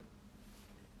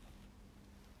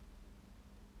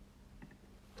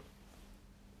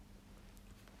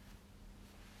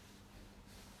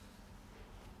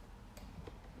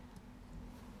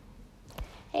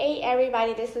Hey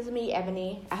everybody, this is me,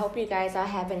 Ebony. I hope you guys are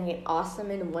having an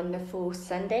awesome and wonderful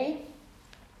Sunday.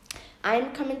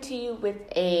 I'm coming to you with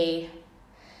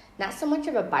not so much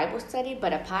of a Bible study,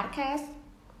 but a podcast.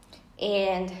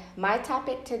 And my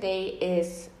topic today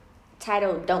is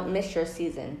titled, Don't Miss Your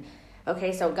Season.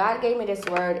 Okay, so God gave me this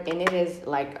word, and it is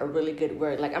like a really good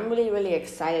word. Like, I'm really, really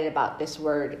excited about this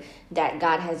word that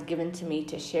God has given to me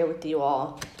to share with you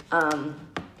all.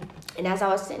 And as I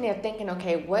was sitting there thinking,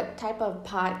 okay, what type of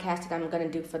podcast that I'm going to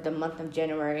do for the month of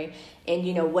January,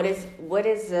 and what is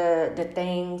the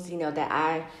things that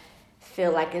I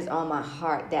feel like is on my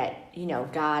heart that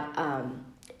God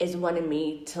is wanting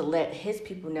me to let His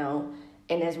people know,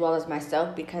 and as well as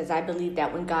myself, because I believe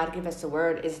that when God gives us a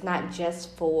word, it's not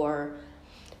just for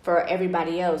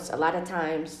everybody else. A lot of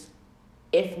times,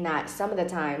 if not some of the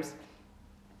times,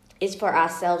 it's for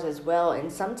ourselves as well.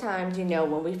 And sometimes,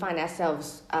 when we find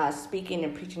ourselves speaking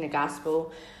and preaching the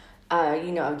gospel,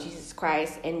 of Jesus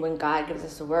Christ, and when God gives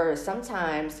us a word,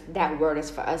 sometimes that word is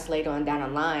for us later on down the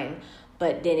line,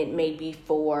 but then it may be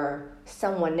for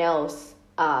someone else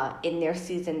in their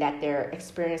season that they're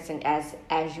experiencing as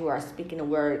you are speaking the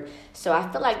word. So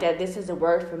I feel like that this is a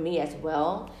word for me as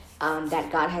well,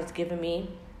 that God has given me,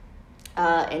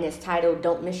 and it's titled,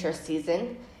 Don't Miss Your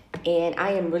Season. And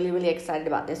I am really, really excited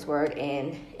about this word.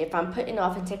 And if I'm putting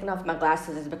off and taking off my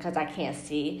glasses, it's because I can't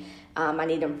see. I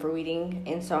need them for reading.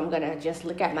 And so I'm going to just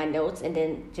look at my notes and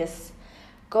then just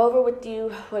go over with you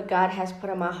what God has put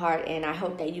on my heart. And I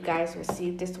hope that you guys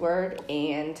receive this word.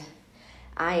 And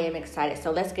I am excited.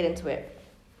 So let's get into it.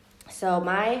 So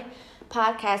my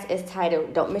podcast is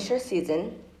titled, Don't Miss Your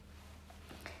Season.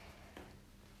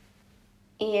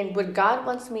 And what God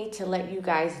wants me to let you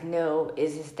guys know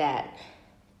is that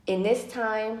in this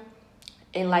time,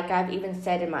 and like I've even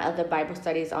said in my other Bible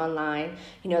studies online,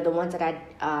 the ones that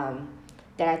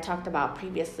I talked about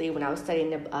previously when I was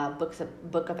studying the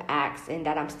book of Acts, and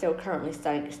that I'm still currently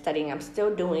studying. I'm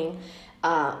still doing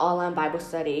online Bible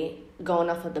study going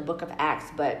off of the book of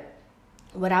Acts. But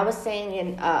what I was saying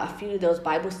in a few of those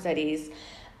Bible studies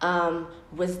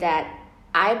was that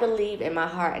I believe in my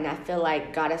heart, and I feel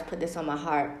like God has put this on my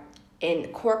heart,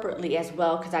 and corporately as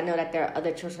well, because I know that there are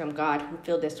other children of God who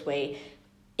feel this way.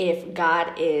 If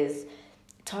God is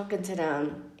talking to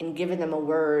them and giving them a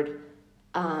word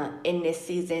in this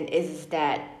season, is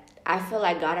that I feel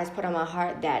like God has put on my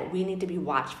heart that we need to be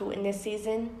watchful in this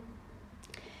season.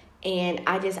 And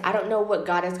I don't know what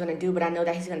God is going to do, but I know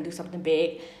that He's going to do something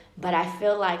big. But I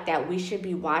feel like that we should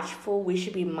be watchful. We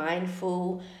should be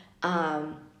mindful.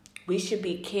 We should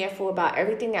be careful about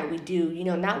everything that we do,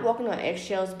 not walking on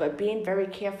eggshells, but being very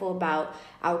careful about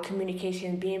our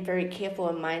communication, being very careful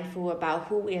and mindful about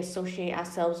who we associate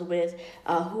ourselves with,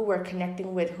 who we're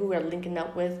connecting with, who we're linking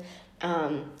up with,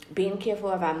 being careful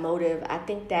of our motive. I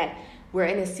think that we're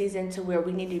in a season to where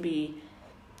we need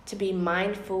to be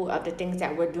mindful of the things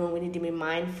that we're doing. We need to be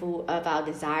mindful of our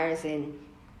desires, and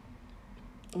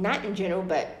not in general,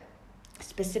 but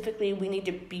specifically, we need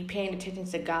to be paying attention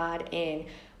to God, and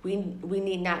we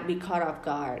need not be caught off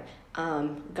guard.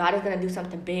 God is going to do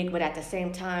something big, but at the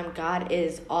same time, God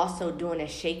is also doing a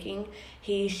shaking.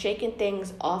 He's shaking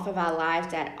things off of our lives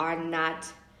that are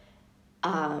not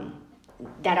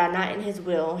in His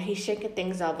will. He's shaking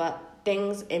things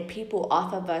and people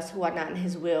off of us who are not in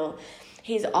His will.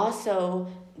 He's also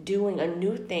doing a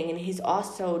new thing, and He's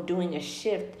also doing a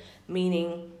shift,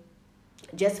 meaning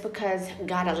just because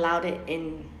God allowed it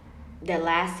in the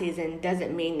last season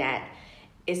doesn't mean that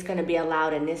it's going to be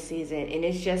allowed in this season. And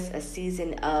it's just a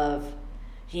season of,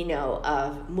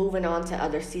 of moving on to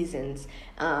other seasons.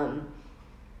 And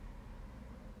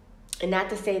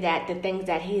not to say that the things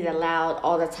that He's allowed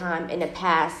all the time in the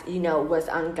past, was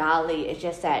ungodly. It's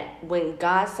just that when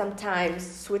God sometimes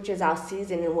switches our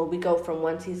season, and when we go from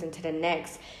one season to the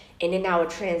next, and in our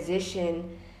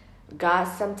transition, God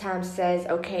sometimes says,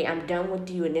 okay, I'm done with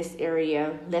you in this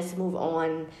area. Let's move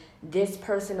on. This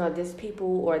person or this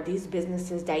people or these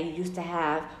businesses that you used to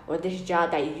have, or this job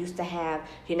that you used to have,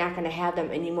 you're not going to have them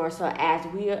anymore. So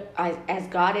as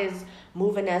God is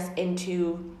moving us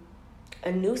into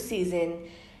a new season,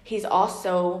 He's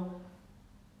also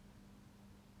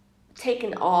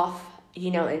taken off,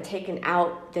 and taken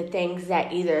out the things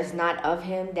that either is not of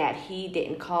Him, that He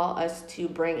didn't call us to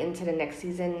bring into the next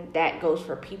season. That goes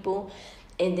for people.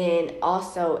 And then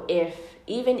also,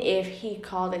 even if He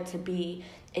called it to be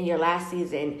in your last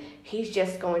season, He's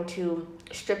just going to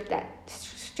strip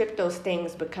those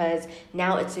things, because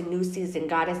now it's a new season.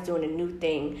 God is doing a new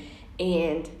thing.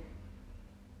 And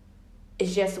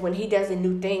it's just when He does a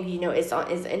new thing,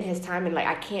 it's in His time. And like,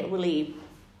 I can't really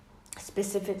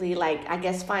specifically, like, I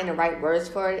guess find the right words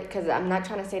for it, because I'm not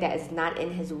trying to say that it's not in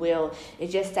his will.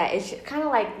 It's just that it's kind of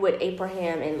like with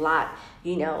Abraham and Lot,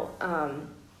 in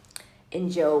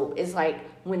Job. It's like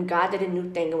when God did a new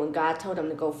thing and when God told him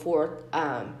to go forth,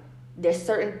 there's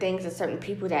certain things and certain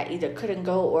people that either couldn't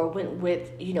go or went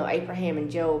with, Abraham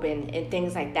and Job and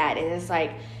things like that. And it's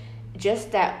like,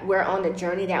 just that we're on the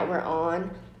journey that we're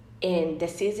on, in the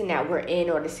season that we're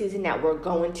in, or the season that we're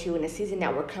going to, and the season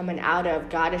that we're coming out of,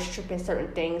 God is stripping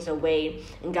certain things away,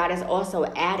 and God is also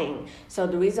adding. So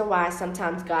the reason why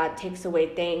sometimes God takes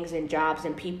away things and jobs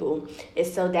and people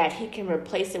is so that he can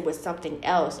replace it with something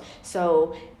else.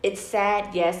 So it's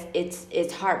sad, yes,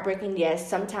 it's heartbreaking, yes,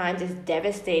 sometimes it's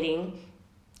devastating,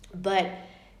 but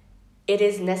it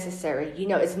is necessary.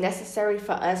 It's necessary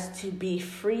for us to be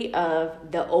free of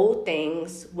the old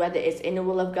things, whether it's in the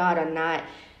will of God or not,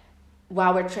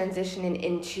 while we're transitioning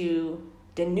into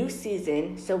the new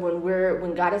season. So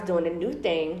when God is doing a new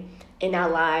thing in our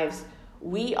lives,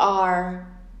 we are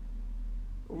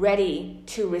ready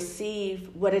to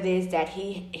receive what it is that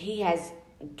he has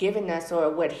given us, or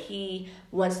what he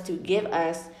wants to give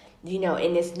us,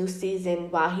 in this new season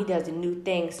while he does a new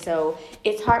thing. So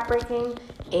it's heartbreaking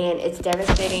and it's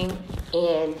devastating.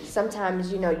 And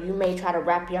sometimes, you may try to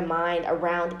wrap your mind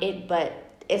around it, but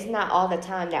it's not all the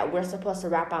time that we're supposed to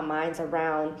wrap our minds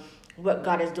around what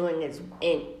God is doing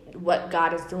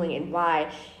and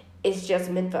why. It's just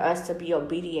meant for us to be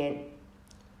obedient.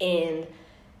 And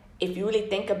if you really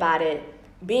think about it,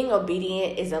 being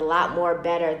obedient is a lot more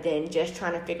better than just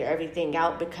trying to figure everything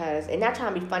out, because, and not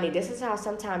trying to be funny, this is how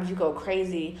sometimes you go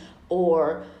crazy,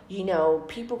 or,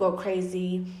 people go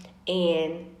crazy,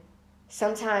 and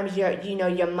sometimes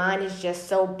your mind is just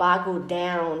so boggled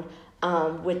down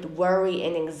with worry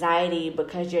and anxiety,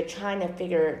 because you're trying to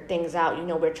figure things out.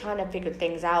 We're trying to figure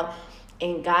things out,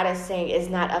 and God is saying it's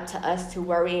not up to us to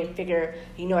worry and figure,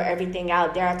 everything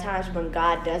out. There are times when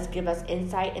God does give us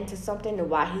insight into something and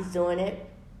why he's doing it.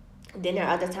 Then there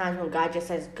are other times when God just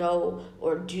says go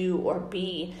or do or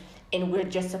be, and we're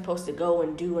just supposed to go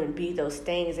and do and be those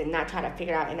things and not try to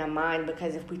figure out in our mind.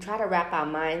 Because if we try to wrap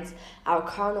our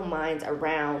carnal minds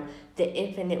around the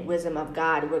infinite wisdom of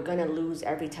God, we're going to lose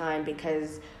every time,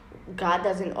 because God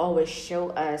doesn't always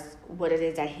show us what it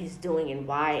is that he's doing and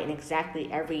why, and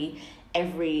exactly every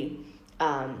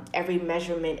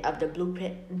measurement of the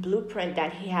blueprint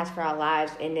that he has for our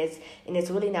lives. And it's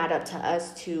really not up to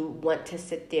us to want to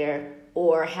sit there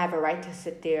or have a right to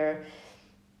sit there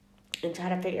and try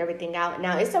to figure everything out.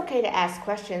 Now, it's okay to ask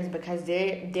questions, because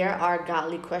there are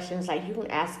godly questions. Like, you can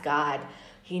ask God,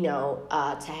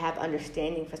 to have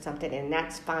understanding for something, and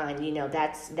that's fine.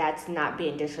 That's not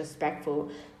being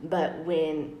disrespectful. But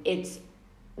when it's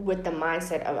with the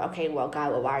mindset of, okay, well,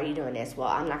 God, why are you doing this? Well,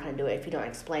 I'm not going to do it if you don't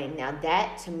explain. Now,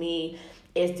 that to me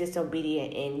is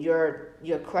disobedient, and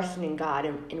you're questioning God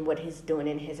and what he's doing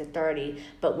in his authority.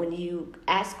 But when you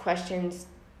ask questions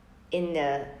in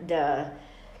the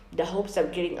hopes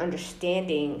of getting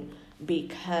understanding,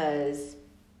 because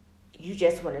you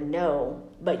just want to know,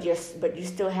 but you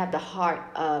still have the heart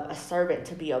of a servant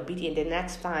to be obedient, then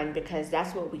that's fine, because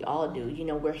that's what we all do.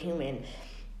 We're human.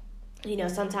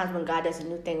 Sometimes when God does a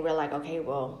new thing, we're like, okay,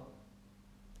 well,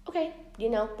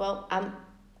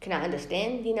 can I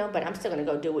understand, but I'm still going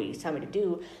to go do what you tell me to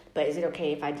do. But is it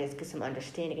okay if I just get some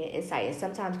understanding and insight? And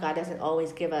sometimes God doesn't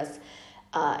always give us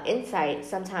insight.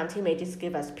 Sometimes he may just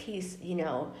give us peace,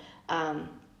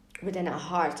 within our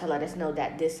hearts, to let us know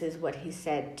that this is what he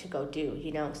said to go do,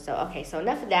 So, okay, so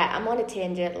enough of that. I'm on a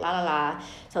tangent,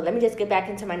 So let me just get back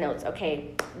into my notes.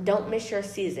 Okay, don't miss your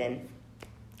season.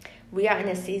 We are in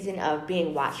a season of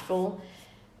being watchful.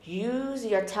 Use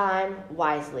your time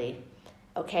wisely,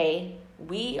 okay?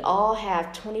 We all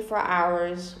have 24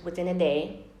 hours within a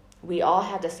day. We all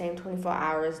have the same 24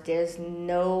 hours. There's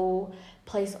no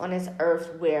place on this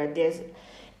earth where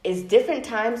it's different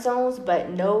time zones, but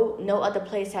no other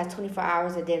place has 24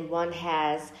 hours and then one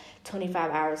has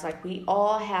 25 hours. Like, we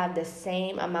all have the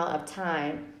same amount of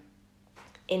time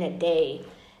in a day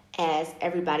as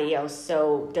everybody else.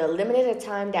 So the limited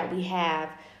time that we have,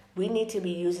 we need to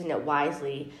be using it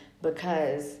wisely,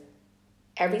 because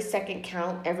every second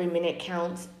counts, every minute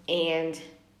counts. And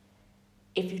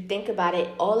if you think about it,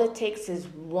 all it takes is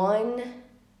one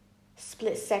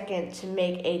split second to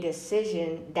make a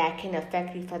decision that can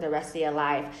affect you for the rest of your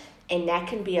life. And that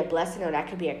can be a blessing, or that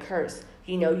can be a curse.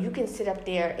 You can sit up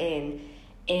there and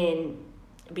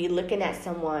be looking at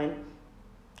someone,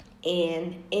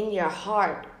 and in your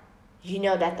heart,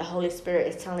 that the Holy Spirit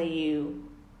is telling you,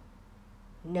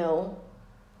 no,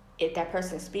 if that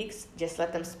person speaks, just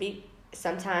let them speak.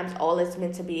 Sometimes all it's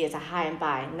meant to be is a hi and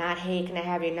bye. Not, hey, can I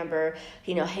have your number?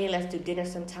 Hey, let's do dinner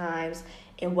sometimes,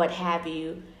 and what have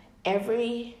you.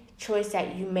 Every choice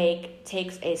that you make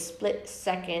takes a split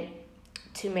second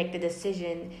to make the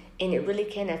decision, and it really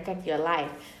can affect your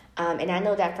life. And I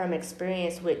know that from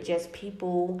experience with just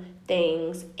people,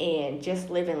 things, and just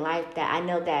living life, that I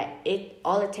know that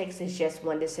all it takes is just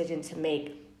one decision to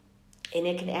make, and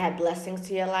it can add blessings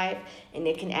to your life, and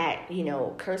it can add,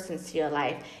 cursings to your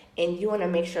life. And you want to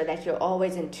make sure that you're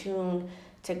always in tune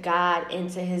to God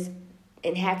and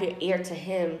and have your ear to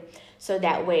Him, so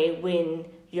that way when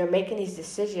you're making these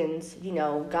decisions,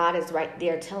 God is right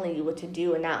there telling you what to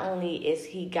do. And not only is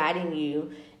He guiding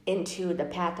you into the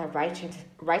path of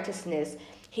righteousness,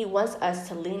 He wants us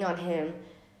to lean on Him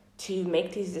to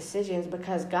make these decisions,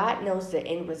 because God knows the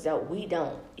end result. We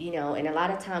don't, and a lot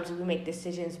of times we make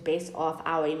decisions based off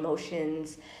our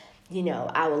emotions,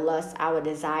 our lusts, our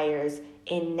desires,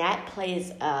 and that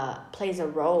plays a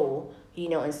role,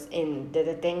 in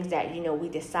the things that, we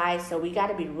decide. So we got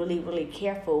to be really, really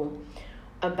careful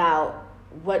about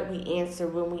what we answer,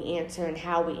 when we answer, and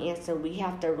how we answer. We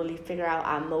have to really figure out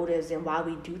our motives and why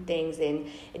we do things. And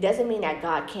it doesn't mean that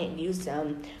God can't use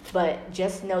them, but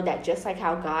just know that just like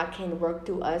how God can work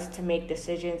through us to make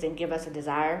decisions and give us a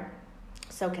desire,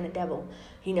 so can the devil.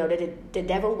 The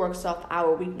devil works off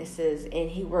our weaknesses, and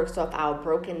he works off our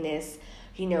brokenness,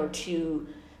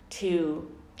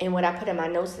 and what I put in my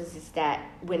notes is that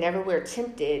whenever we're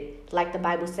tempted, like the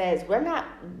Bible says,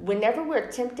 whenever we're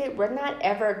tempted, we're not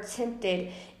ever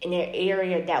tempted in an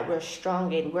area that we're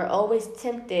strong in. We're always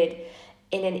tempted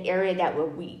in an area that we're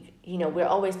weak. We're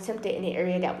always tempted in an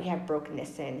area that we have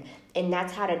brokenness in. And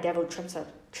that's how the devil trips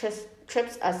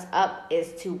us up,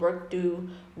 is to work through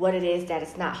what it is that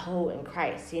is not whole in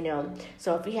Christ,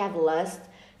 So if you have lust,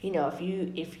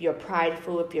 if you're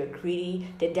prideful, if you're greedy,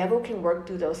 the devil can work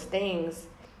through those things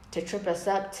to trip us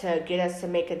up, to get us to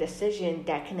make a decision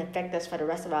that can affect us for the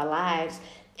rest of our lives.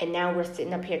 And now we're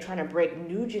sitting up here trying to break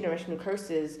new generational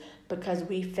curses because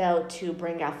we failed to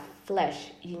bring our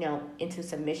flesh, into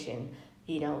submission,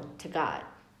 to God.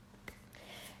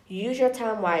 Use your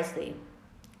time wisely.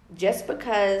 Just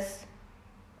because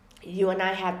you and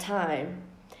I have time,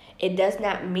 it does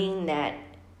not mean that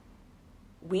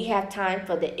we have time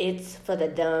for the its, for the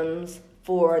dumbs,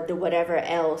 for the whatever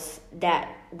else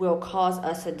that will cause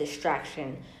us a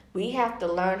distraction. We have to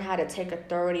learn how to take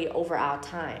authority over our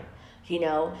time,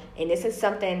 and this is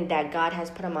something that God has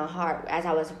put on my heart as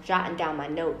I was jotting down my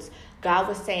notes. God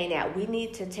was saying that we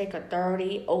need to take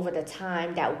authority over the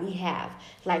time that we have.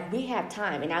 Like, we have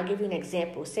time, and I'll give you an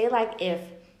example. Say, like, if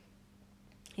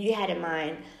you had in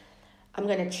mind, I'm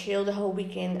going to chill the whole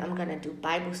weekend, I'm going to do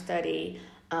Bible study,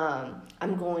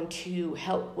 I'm going to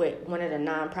help with one of the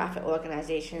nonprofit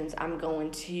organizations, I'm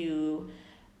going to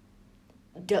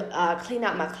clean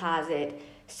out my closet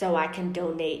so I can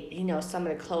donate, some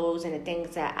of the clothes and the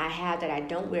things that I have that I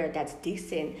don't wear that's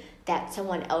decent, that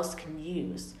someone else can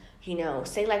use.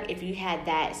 Say like if you had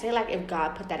that, say like if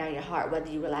God put that on your heart, whether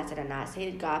you realize it or not,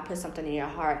 say God put something in your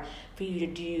heart for you to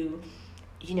do,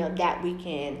 that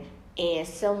weekend, and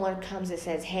someone comes and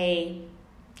says, hey,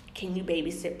 can you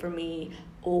babysit for me?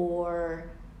 Or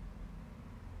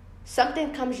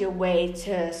something comes your way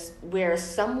to where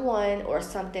someone or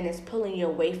something is pulling you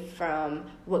away from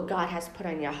what God has put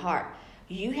on your heart.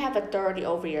 You have authority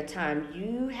over your time.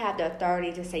 You have the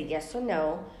authority to say yes or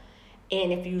no.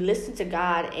 And if you listen to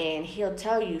God, and He'll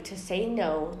tell you to say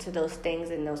no to those things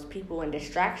and those people and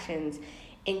distractions,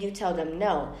 and you tell them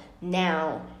no.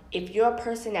 Now, if you're a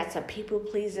person that's a people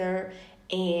pleaser,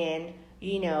 and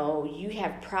you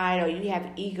have pride or you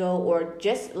have ego, or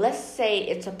just let's say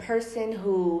it's a person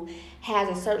who has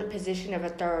a certain position of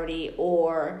authority,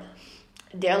 or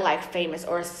they're like famous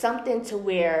or something, to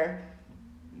where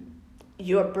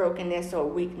your brokenness or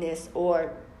weakness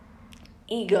or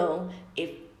ego,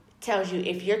 tells you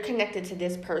if you're connected to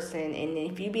this person, and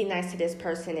if you be nice to this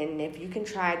person, and if you can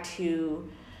try to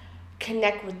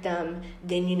connect with them,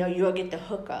 then you'll get the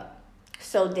hookup.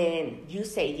 So then you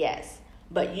say yes.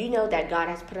 But you know that God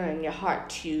has put it on your heart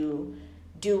to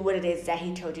do what it is that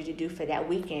He told you to do for that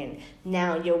weekend.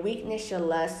 Now, your weakness, your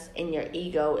lust, and your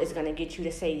ego is going to get you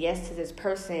to say yes to this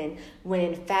person, when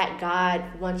in fact God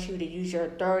wants you to use your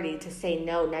authority to say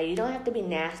no. Now, you don't have to be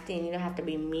nasty, and you don't have to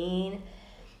be mean,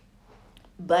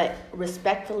 but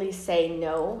respectfully say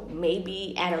no,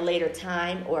 maybe at a later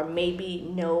time, or maybe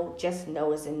no, just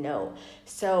no is a no.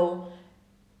 So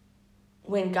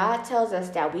when God tells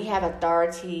us that we have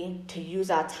authority to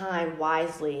use our time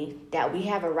wisely, that we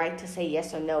have a right to say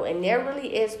yes or no, and there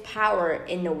really is power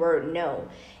in the word no.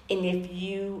 And if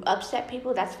you upset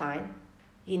people, that's fine.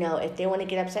 If they want to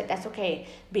get upset, that's okay,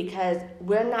 because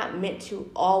we're not meant to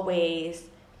always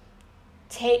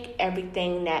take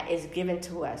everything that is given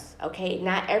to us, okay?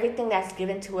 Not everything that's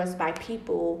given to us by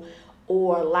people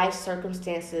or life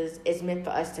circumstances is meant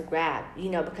for us to grab,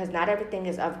 because not everything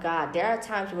is of God. There are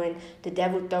times when the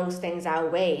devil throws things our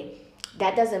way.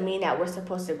 That doesn't mean that we're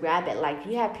supposed to grab it. Like,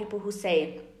 you have people who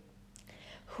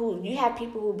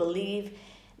believe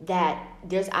that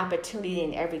there's opportunity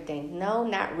in everything. No,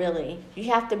 not really. You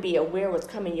have to be aware what's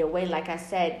coming your way. Like I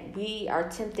said, we are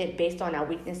tempted based on our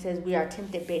weaknesses. We are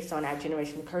tempted based on our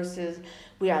generational curses.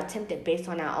 We are tempted based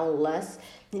on our own lusts.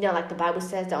 Like the Bible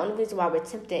says, the only reason why we're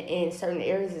tempted in certain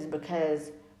areas is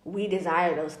because we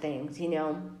desire those things,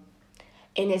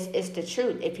 And it's the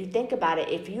truth. If you think about it,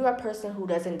 if you're a person who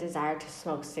doesn't desire to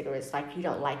smoke cigarettes, like you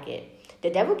don't like it, the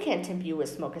devil can't tempt you with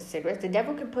smoking cigarettes. The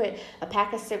devil can put a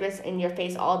pack of cigarettes in your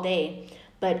face all day,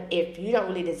 but if you don't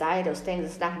really desire those things,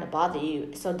 it's not going to bother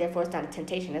you. So therefore, it's not a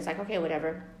temptation. It's like, okay,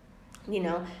 whatever.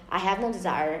 I have no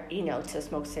desire, to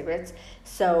smoke cigarettes.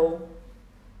 So,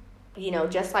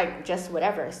 just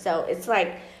whatever. So it's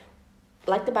like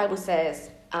the Bible says,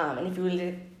 and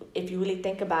if you really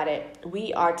think about it,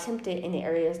 we are tempted in the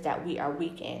areas that we are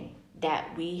weak in,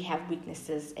 that we have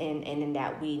weaknesses in, and in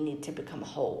that we need to become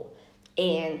whole.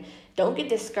 And don't get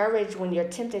discouraged when you're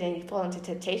tempted and you fall into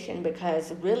temptation,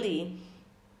 because really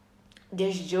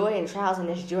there's joy in trials and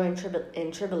there's joy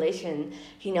in tribulation.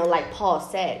 Like Paul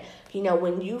said,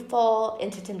 when you fall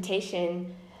into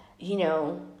temptation,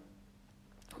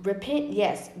 repent,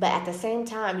 yes. But at the same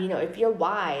time, if you're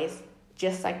wise,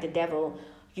 just like the devil,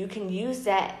 you can use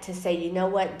that to say, you know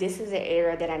what, this is an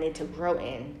area that I need to grow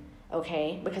in,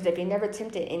 okay? Because if you're never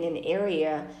tempted in an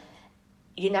area,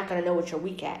 you're not going to know what you're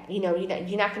weak at.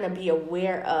 You're not going to be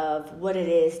aware of what it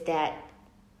is that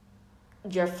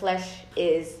your flesh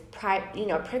is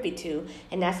privy to.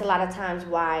 And that's a lot of times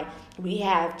why we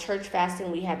have church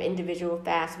fasting, we have individual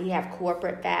fasts, we have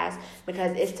corporate fasts,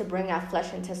 because it's to bring our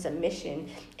flesh into submission,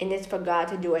 and it's for God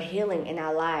to do a healing in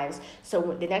our lives.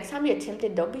 So the next time you're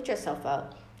tempted, don't beat yourself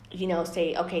up.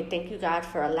 Say, okay, thank you, God,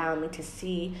 for allowing me to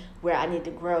see where I need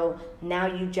to grow. Now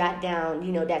you jot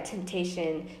down, that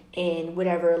temptation and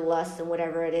whatever lust and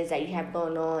whatever it is that you have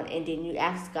going on, and then you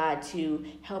ask God to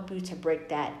help you to break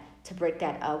that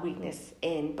weakness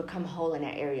and become whole in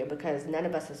that area, because none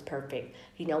of us is perfect.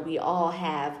 We all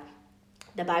have,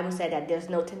 the Bible said that there's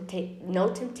no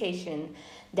temptation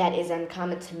that is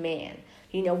uncommon to man.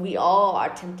 We all are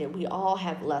tempted. We all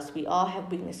have lust. We all have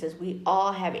weaknesses. We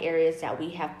all have areas that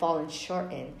we have fallen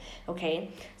short in,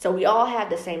 okay? So we all have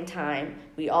the same time.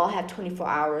 We all have 24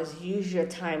 hours. Use your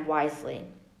time wisely.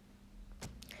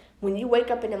 When you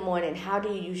wake up in the morning, how do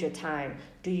you use your time?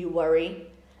 Do you worry?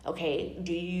 Okay,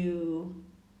 do you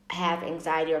have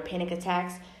anxiety or panic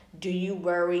attacks? Do you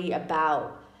worry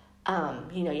about,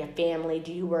 your family?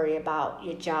 Do you worry about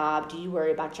your job? Do you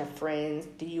worry about your friends?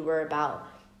 Do you worry about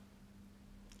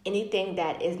anything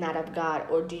that is not of God?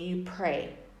 Or do you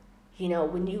pray?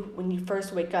 When you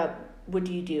first wake up, what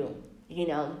do you do?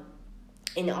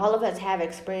 And all of us have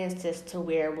experienced this, to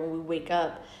where when we wake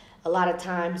up, a lot of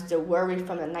times the worry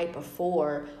from the night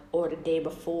before or the day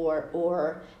before,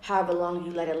 or however long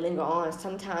you let it linger on,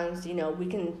 sometimes, we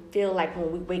can feel like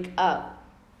when we wake up,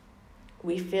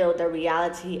 we feel the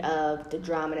reality of the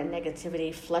drama and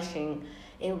negativity flushing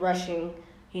and rushing,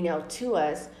 to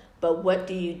us. But what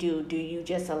do you do? Do you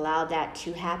just allow that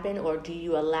to happen, or do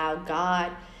you allow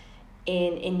God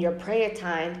in your prayer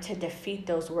time to defeat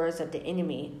those words of the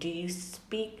enemy? Do you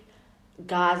speak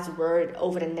God's word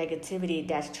over the negativity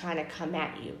that's trying to come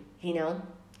at you,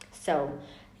 So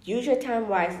use your time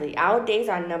wisely. Our days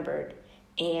are numbered.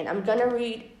 And I'm going to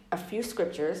read a few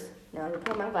scriptures. Now, I'm going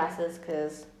to put on my glasses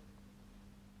because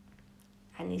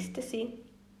I need to see.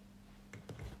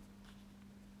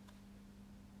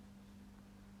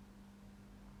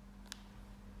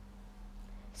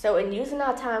 So in using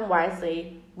our time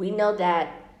wisely, we know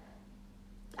that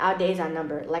our days are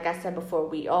numbered. Like I said before,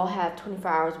 we all have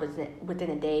 24 hours within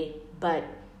a day. But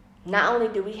not only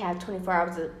do we have 24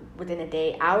 hours within a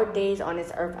day, our days on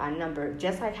this earth are numbered.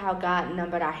 Just like how God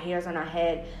numbered our hairs on our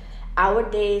head, our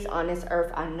days on this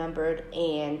earth are numbered.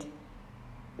 And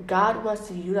God wants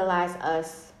to utilize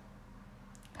us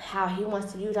how he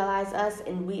wants to utilize us,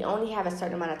 and we only have a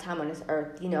certain amount of time on this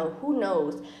earth. Who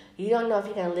knows? You don't know if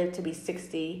you're going to live to be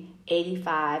 60,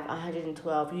 85,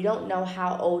 112. You don't know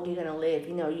how old you're going to live,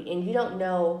 and you don't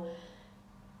know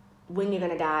when you're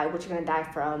going to die, what you're going to die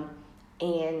from,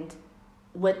 and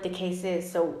what the case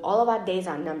is. So all of our days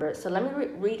are numbered. So let me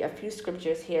read a few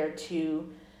scriptures here to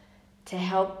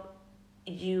help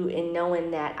you in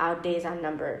knowing that our days are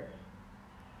numbered.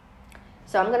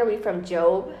 So I'm going to read from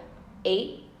Job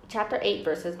 8, chapter 8,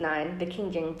 verses 9, the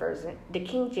King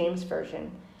James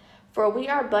Version. For we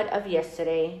are but of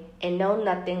yesterday, and know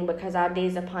nothing, because our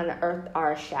days upon the earth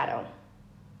are a shadow.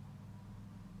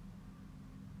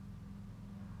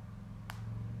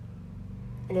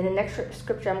 And then the next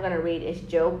scripture I'm going to read is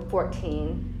Job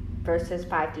 14, verses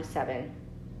 5 through 7.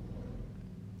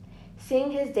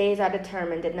 Seeing his days are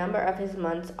determined, the number of his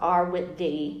months are with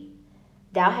thee.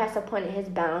 Thou hast appointed his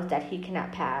bounds that he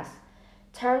cannot pass.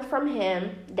 Turn from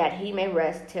him that he may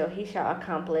rest till he shall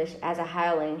accomplish as a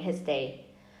hireling his day.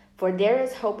 For there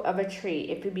is hope of a tree,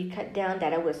 if it be cut down,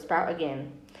 that it will sprout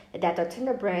again, and that the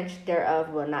tender branch thereof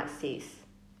will not cease.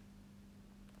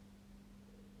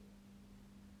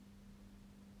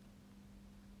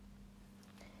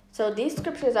 So these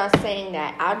scriptures are saying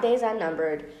that our days are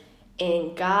numbered,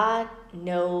 and God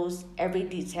knows every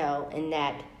detail, and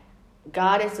that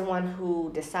God is the one who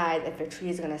decides if a tree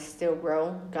is going to still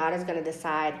grow. God is going to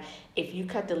decide if you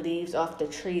cut the leaves off the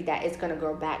tree that it's going to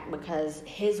grow back, because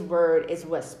his word is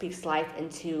what speaks life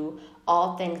into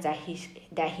all things that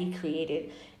he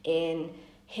created. And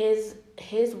his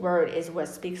word is what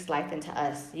speaks life into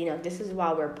us. You know, this is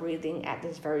why we're breathing at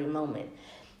this very moment.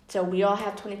 So we all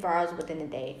have 24 hours within a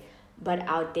day, but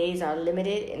our days are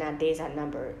limited and our days are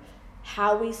numbered.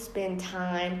 How we spend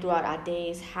time throughout our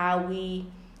days, how we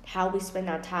spend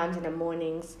our times in the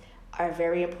mornings are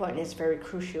very important. It's very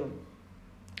crucial.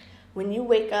 When you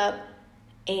wake up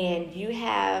and you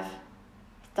have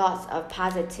thoughts of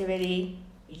positivity,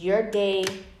 your day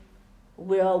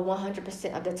will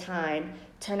 100% of the time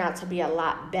turn out to be a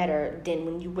lot better than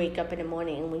when you wake up in the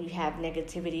morning and when you have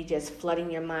negativity just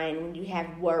flooding your mind, when you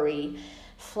have worry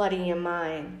flooding your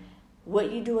mind.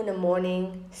 What you do in the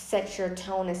morning sets your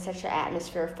tone and sets your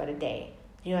atmosphere for the day.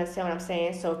 You understand what I'm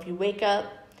saying? So if you wake up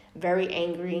very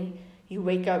angry, you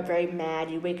wake up very mad,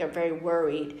 you wake up very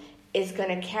worried, it's going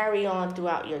to carry on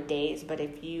throughout your days. But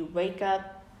if you wake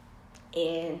up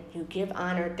and you give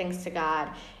honor, thanks to God,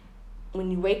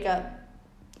 when you wake up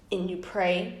and you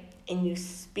pray and you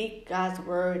speak God's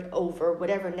word over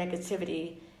whatever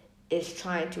negativity is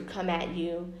trying to come at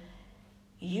you,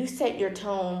 you set your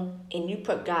tone and you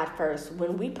put God first.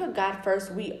 When we put God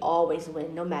first, we always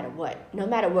win, no matter what. No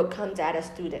matter what comes at us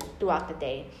throughout the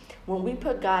day. When we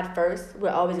put God first,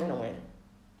 we're always going to win.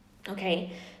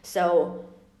 Okay? So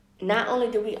not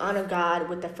only do we honor God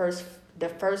with the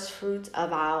first fruits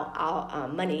of our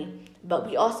money, but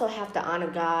we also have to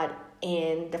honor God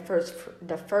in the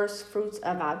first fruits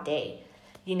of our day.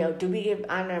 You know, do we give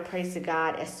honor and praise to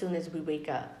God as soon as we wake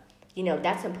up? You know,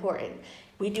 that's important.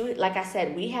 We do, like I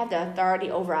said, we have the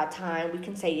authority over our time. We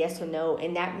can say yes or no,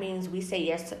 and that means we say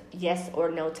yes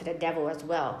or no to the devil as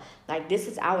well. Like, this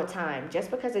is our time. Just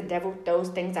because the devil throws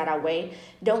things at our way,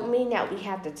 don't mean that we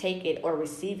have to take it or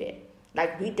receive it.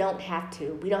 Like, we don't have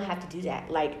to. We don't have to do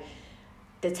that. Like,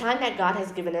 the time that God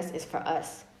has given us is for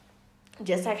us.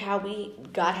 Just like how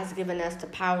God has given us the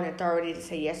power and authority to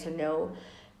say yes or no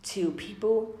to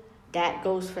people, that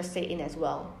goes for Satan as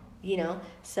well. You know,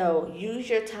 so use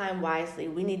your time wisely.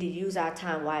 We need to use our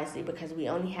time wisely because we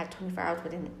only have 24 hours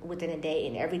within a day,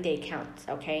 and every day counts,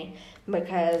 okay?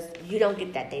 Because you don't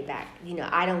get that day back. You know,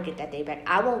 I don't get that day back.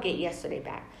 I won't get yesterday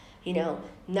back. You know,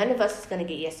 none of us is going to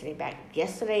get yesterday back.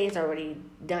 Yesterday is already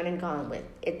done and gone with.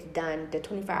 It's done. The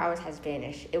 24 hours has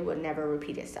vanished. It will never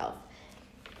repeat itself.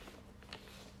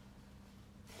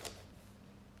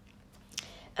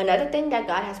 Another thing that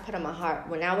God has put on my heart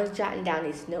when I was jotting down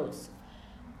these notes,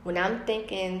 when I'm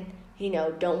thinking, you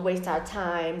know, don't waste our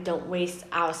time, don't waste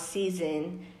our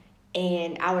season,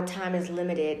 and our time is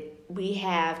limited. We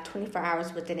have 24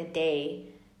 hours within a day,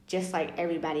 just like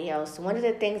everybody else. One of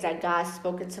the things that God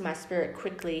spoke into my spirit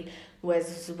quickly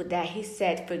was that he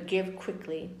said, forgive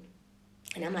quickly.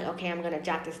 And I'm like, okay, I'm going to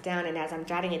jot this down. And as I'm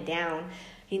jotting it down,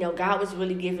 you know, God was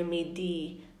really giving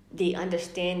me the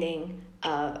understanding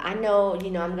of, I know,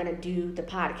 you know, I'm going to do the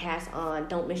podcast on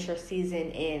don't miss your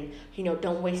season and, you know,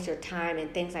 don't waste your time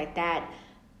and things like that,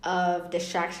 of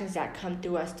distractions that come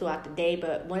through us throughout the day.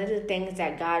 But one of the things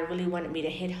that God really wanted me to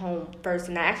hit home first,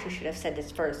 and I actually should have said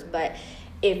this first, but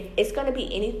if it's going to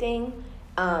be anything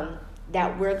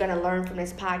that we're going to learn from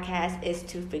this podcast, is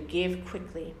to forgive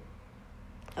quickly.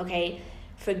 Okay?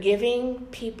 Forgiving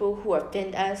people who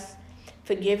offend us,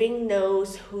 forgiving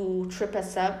those who trip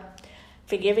us up,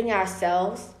 forgiving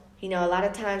ourselves. You know, a lot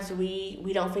of times we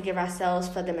don't forgive ourselves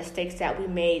for the mistakes that we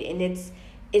made. And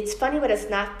it's funny, but it's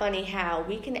not funny how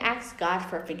we can ask God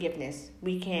for forgiveness.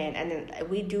 We can, and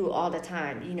we do all the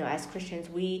time. You know, as Christians,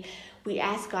 we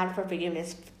ask God for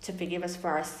forgiveness, to forgive us for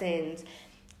our sins.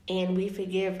 And we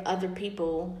forgive other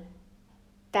people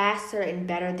faster and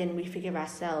better than we forgive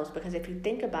ourselves. Because if you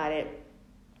think about it,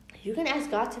 you can ask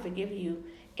God to forgive you,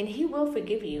 and He will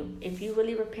forgive you. If you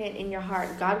really repent in your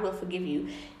heart, God will forgive you.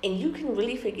 And you can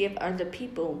really forgive other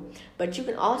people, but you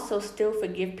can also still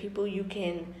forgive people. You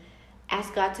can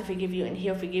ask God to forgive you and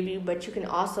He'll forgive you, but you can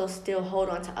also still hold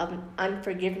on to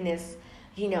unforgiveness,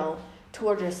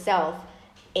 toward yourself.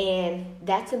 And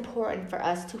that's important for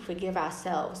us to forgive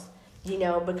ourselves,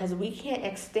 because we can't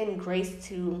extend grace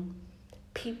to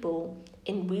people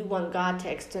and we want God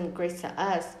to extend grace to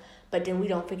us, but then we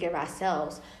don't forgive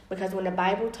ourselves. Because when the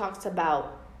Bible talks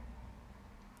about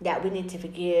that we need to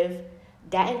forgive,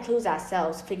 that includes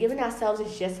ourselves. Forgiving ourselves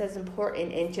is just as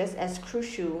important and just as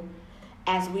crucial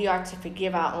as we are to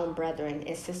forgive our own brethren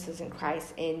and sisters in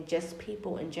Christ and just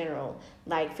people in general.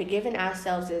 Like, forgiving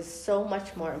ourselves is so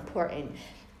much more important.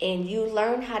 And you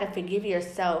learn how to forgive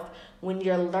yourself when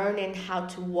you're learning how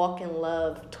to walk in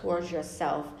love towards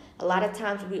yourself. A lot of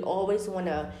times we always want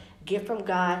to get from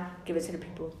God, give it to the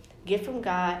people. Get from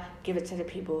God, give it to the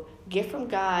people. Get from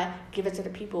God, give it to the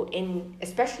people. And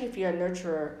especially if you're a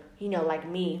nurturer, like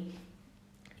me,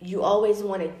 you always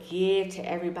want to give to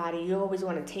everybody. You always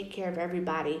want to take care of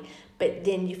everybody, but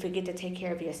then you forget to take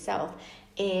care of yourself.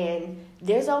 And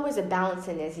there's always a balance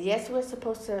in this. Yes, we're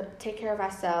supposed to take care of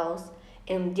ourselves,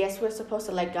 and yes, we're supposed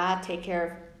to let God take care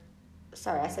of.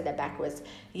 Sorry, I said that backwards.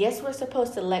 Yes, we're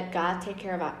supposed to let God take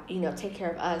care of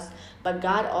us, but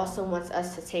God also wants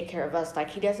us to take care of us. Like,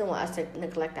 He doesn't want us to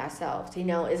neglect ourselves.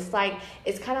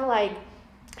 It's kind of like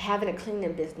having a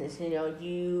cleaning business.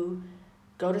 You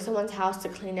go to someone's house to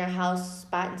clean their house,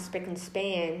 spot and spick and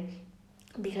span,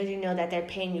 because you know that they're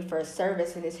paying you for a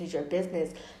service and this is your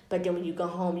business. But then when you go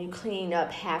home, you clean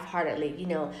up half-heartedly.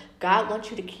 God wants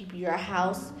you to keep your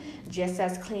house just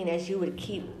as clean as you would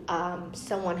keep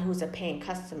someone who's a paying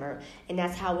customer. And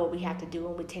that's what we have to do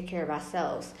when we take care of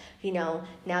ourselves. Now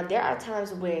there are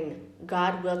times when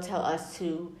God will tell us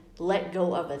to let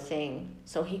go of a thing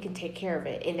so He can take care of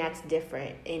it, and that's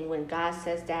different. And when God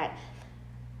says that,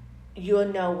 you'll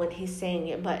know when He's saying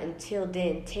it. But until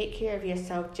then, take care of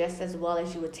yourself just as well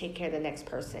as you would take care of the next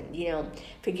person.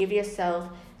 Forgive yourself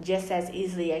just as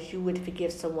easily as you would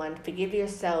forgive someone. Forgive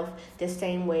yourself the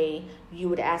same way you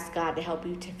would ask God to help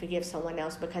you to forgive someone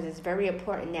else, because it's very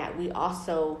important that we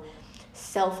also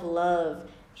self-love,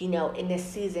 in this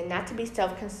season. Not to be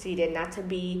self-conceited, not to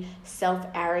be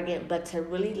self-arrogant, but to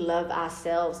really love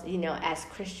ourselves, as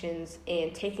Christians,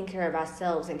 and taking care of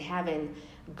ourselves and having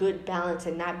good balance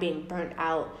and not being burnt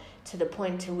out to the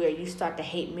point to where you start to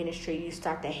hate ministry, you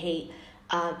start to hate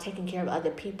taking care of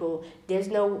other people. There's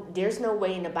no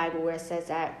way in the Bible where it says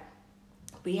that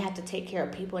we have to take care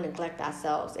of people and neglect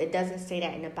ourselves. It doesn't say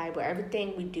that in the Bible.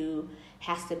 Everything we do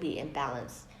has to be in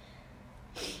balance.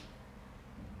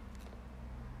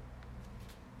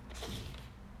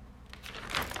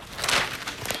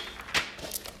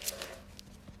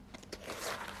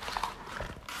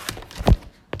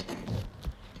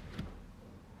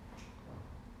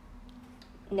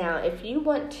 Now, if you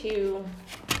want to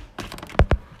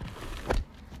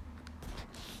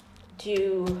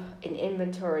do an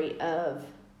inventory of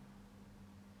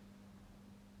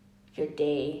your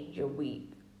day, your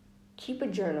week, keep a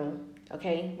journal,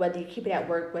 okay? Whether you keep it at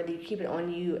work, whether you keep it on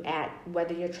you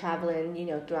whether you're traveling,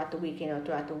 throughout the weekend or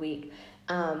throughout the week.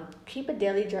 Keep a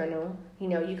daily journal. You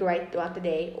can write throughout the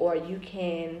day, or you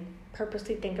can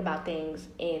purposely think about things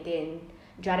and then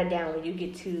jot it down when you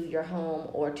get to your home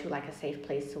or to like a safe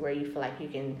place where you feel like you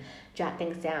can jot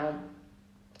things down.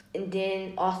 And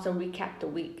then also recap the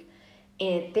week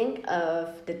and think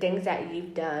of the things that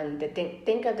you've done,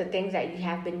 think of the things that you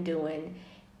have been doing,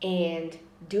 and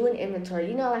do an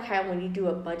inventory. Like how when you do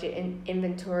a budget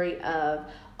inventory of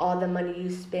all the money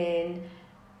you spend,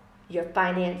 your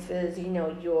finances,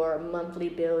 your monthly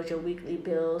bills, your weekly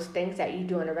bills, things that you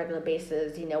do on a regular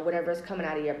basis, whatever's coming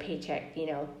out of your paycheck,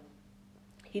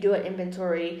 You do an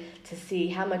inventory to see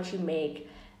how much you make,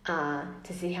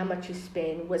 to see how much you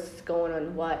spend, what's going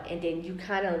on what, and then you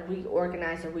kind of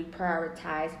reorganize and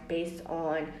reprioritize based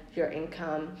on your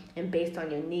income and based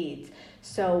on your needs.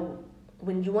 So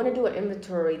when you want to do an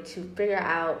inventory to figure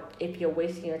out if you're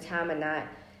wasting your time or not,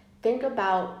 think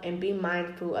about and be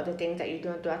mindful of the things that you're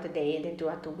doing throughout the day and then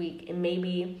throughout the week, and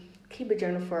maybe keep a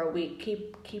journal for a week,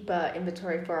 keep a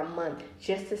inventory for a month,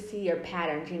 just to see your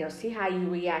patterns, see how you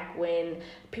react when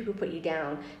people put you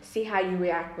down, see how you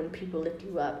react when people lift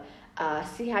you up,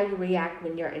 see how you react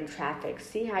when you're in traffic,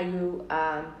 see how you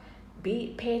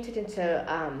pay attention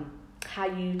to how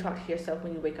you talk to yourself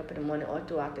when you wake up in the morning or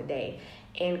throughout the day,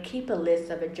 and keep a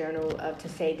list of a journal to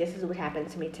say, this is what happened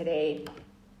to me today,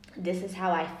 this is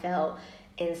how I felt,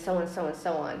 and so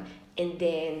on, and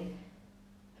then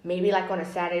maybe like on a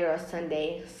Saturday or a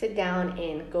Sunday, sit down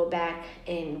and go back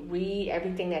and read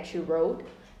everything that you wrote.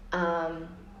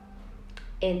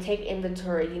 And take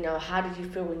inventory. How did you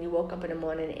feel when you woke up in the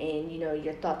morning and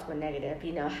your thoughts were negative?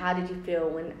 How did you feel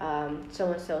when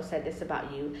so and so said this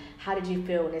about you? How did you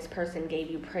feel when this person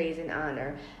gave you praise and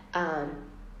honor?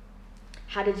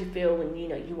 How did you feel when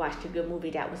you watched a good movie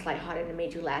that was lighthearted and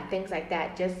made you laugh? Things like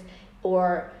that.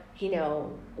 Or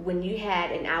when you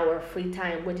had an hour of free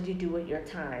time, what did you do with your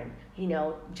time?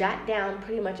 Jot down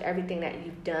pretty much everything that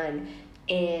you've done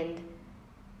and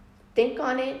think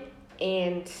on it.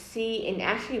 And see and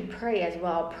actually pray as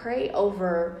well. Pray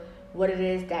over what it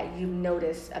is that you've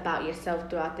noticed about yourself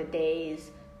throughout the days,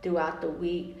 throughout the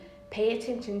week. Pay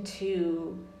attention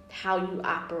to how you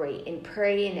operate and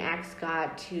pray and ask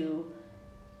God to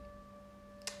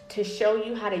show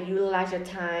you how to utilize your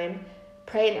time.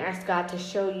 Pray and ask God to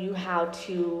show you how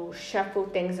to shuffle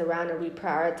things around and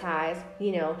reprioritize.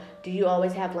 Do you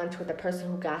always have lunch with a person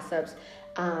who gossips?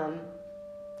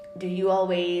 Do you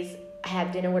always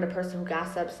have dinner with a person who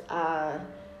gossips?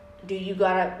 Do you go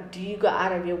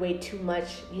out of your way too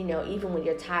much, even when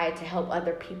you're tired, to help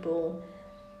other people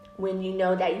when you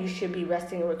know that you should be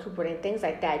resting and recuperating, things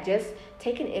like that? Just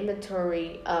take an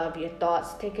inventory of your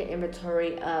thoughts, take an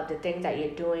inventory of the things that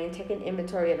you're doing, take an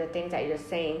inventory of the things that you're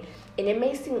saying. And it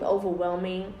may seem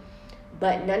overwhelming,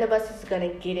 but none of us is going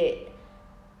to get it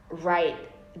right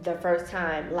the first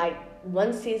time. Like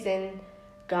one season,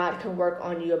 God can work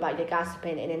on you about your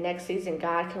gossiping, and the next season,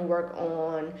 God can work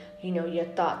on, your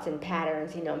thoughts and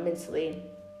patterns, mentally.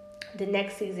 The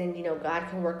next season, God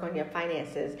can work on your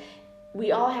finances.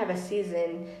 We all have a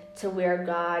season to where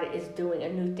God is doing a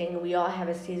new thing. We all have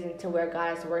a season to where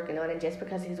God is working on it. Just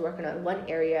because he's working on one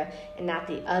area and not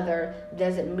the other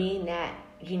doesn't mean that,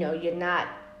 you're not,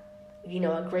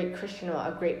 a great Christian or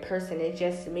a great person. It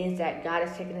just means that God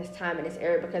is taking his time in this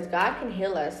area, because God can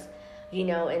heal us,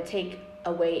 and take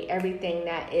away everything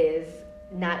that is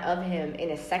not of him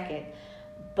in a second.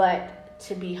 But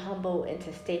to be humble and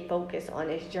to stay focused on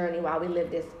this journey while we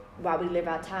live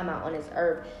our time out on this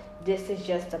earth, this is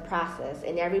just a process,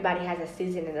 and everybody has a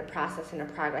season and a process and a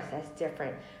progress that's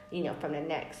different, from the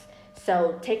next.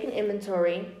 So take an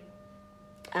inventory.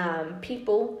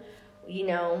 People,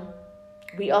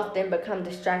 we often become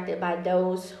distracted by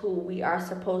those who we are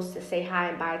supposed to say hi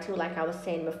and bye to. Like I was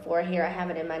saying before, here I have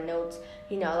it in my notes.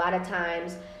 A lot of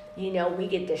times, we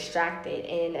get distracted.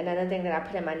 And another thing that I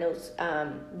put in my notes,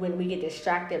 when we get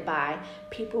distracted by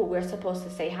people we're supposed to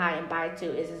say hi and bye to,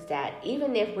 is that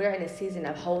even if we're in a season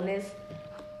of wholeness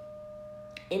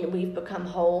and we've become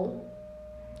whole,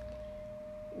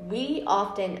 we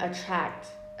often attract,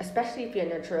 especially if you're a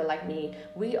nurturer like me,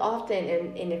 we often,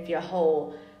 and if you're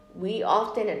whole, we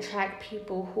often attract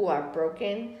people who are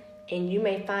broken. And you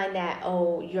may find that,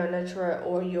 you're a nurturer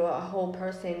or you're a whole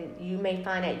person, you may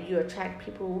find that you attract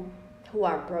people who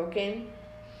are broken.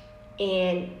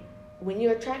 And when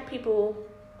you attract people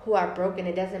who are broken,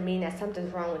 it doesn't mean that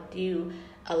something's wrong with you.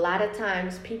 A lot of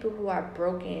times, people who are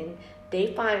broken,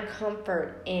 they find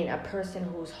comfort in a person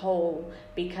who's whole,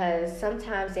 because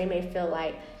sometimes they may feel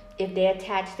like if they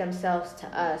attach themselves to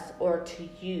us or to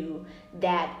you,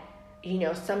 that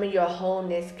some of your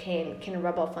wholeness can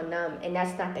rub off on them, and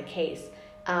that's not the case.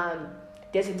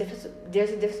 There's a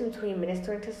difference between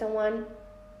ministering to someone,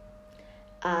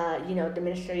 the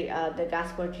ministry of the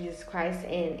gospel of Jesus Christ,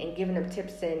 and giving them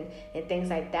tips and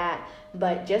things like that.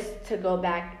 But just to go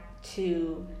back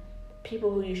to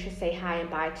people who you should say hi and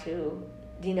bye to,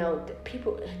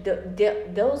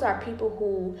 those are people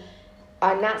who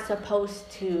are not supposed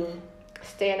to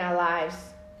stay in our lives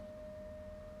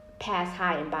past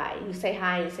hi and bye. You say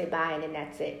hi, you say bye, and then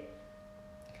that's it.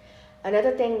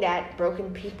 Another thing that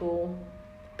broken people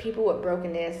with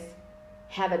brokenness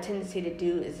have a tendency to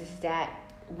do is that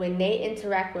when they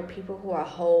interact with people who are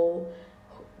whole,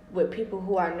 with people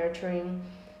who are nurturing,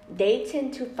 they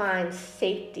tend to find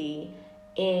safety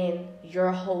in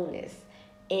your wholeness.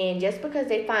 And just because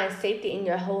they find safety in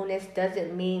your wholeness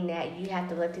doesn't mean that you have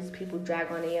to let these people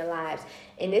drag on in your lives.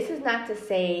 And this is not to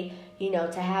say,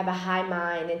 to have a high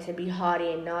mind and to be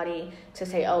haughty and naughty, to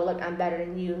say, oh, look, I'm better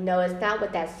than you. No, it's not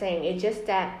what that's saying. It's just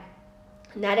that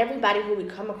not everybody who we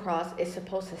come across is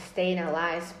supposed to stay in our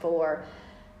lives for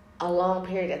a long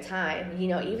period of time.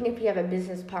 Even if you have a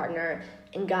business partner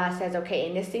and God says, okay,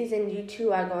 in this season, you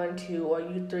two are going to, or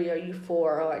you three, or you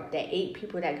four, or the 8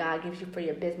 people that God gives you for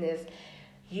your business,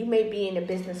 you may be in a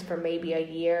business for maybe a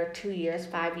year, 2 years,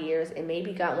 5 years, and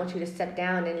maybe God wants you to step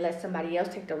down and let somebody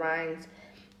else take the reins,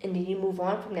 and then you move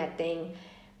on from that thing.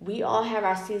 we all have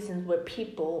our seasons with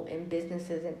people and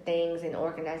businesses and things and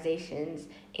organizations,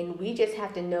 and we just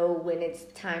have to know when it's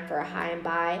time for a high and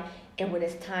buy and when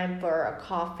it's time for a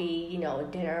coffee,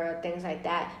 dinner, things like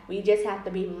that. We just have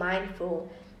to be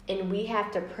mindful, and we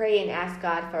have to pray and ask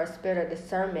God for a spirit of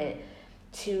discernment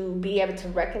to be able to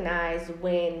recognize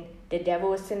when the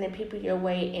devil is sending people your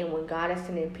way and when God is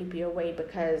sending people your way,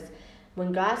 because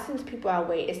when God sends people our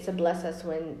way, it's to bless us.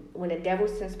 When the devil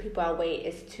sends people our way,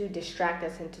 it's to distract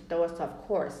us and to throw us off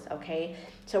course, okay?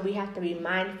 So we have to be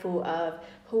mindful of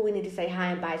who we need to say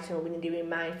hi and bye to, and we need to be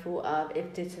mindful of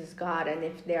if this is God and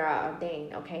if they are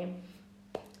ordained, okay?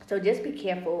 So just be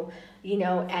careful,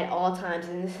 at all times,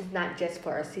 and this is not just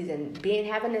for a season.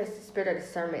 Having a spirit of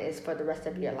discernment is for the rest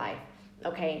of your life,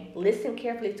 okay? Listen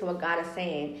carefully to what God is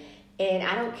saying, and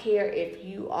I don't care if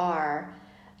you are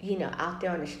out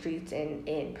there on the streets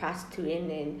and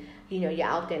prostituting and, you're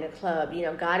out there in the club.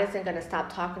 God isn't going to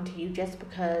stop talking to you just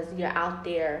because you're out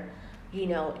there,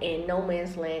 in no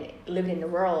man's land living in the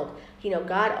world.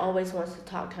 God always wants to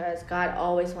talk to us. God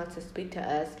always wants to speak to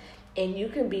us. And you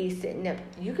can be sitting up,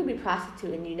 you could be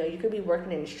prostituting, you could be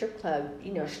working in a strip club,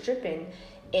 stripping,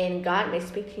 and God may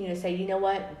speak to you and say, you know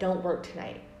what, don't work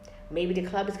tonight. Maybe the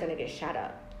club is going to get shot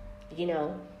up.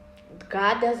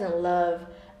 God doesn't love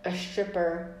a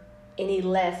stripper any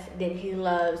less than he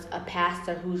loves a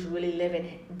pastor who's really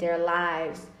living their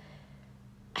lives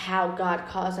how God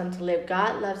calls them to live.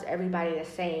 God loves everybody the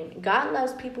same. God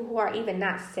loves people who are even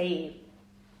not saved.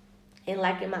 And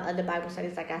like in my other Bible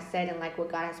studies, like I said, and like what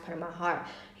God has put in my heart,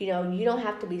 you don't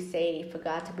have to be saved for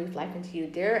God to breathe life into you.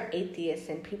 There are atheists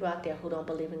and people out there who don't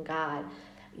believe in God,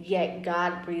 yet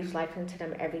God breathes life into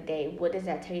them every day. What does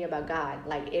that tell you about God?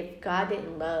 Like, if God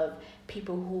didn't love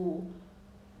people who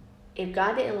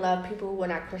were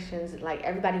not Christians, like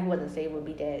everybody who wasn't saved would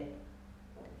be dead.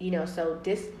 So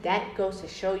that goes to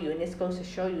show you, and this goes to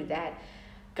show you that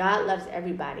God loves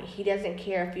everybody. He doesn't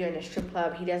care if you're in a strip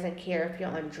club. He doesn't care if you're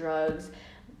on drugs.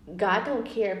 God don't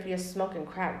care if you're smoking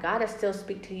crack. God will still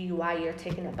speak to you while you're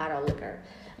taking a bottle of liquor.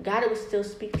 God will still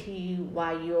speak to you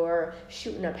while you're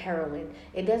shooting up heroin.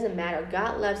 It doesn't matter.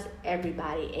 God loves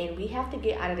everybody, and we have to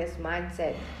get out of this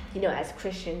mindset, as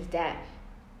Christians, that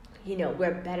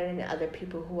we're better than other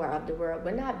people who are of the world.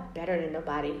 We're not better than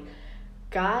nobody.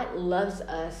 God loves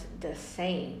us the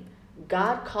same.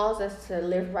 God calls us to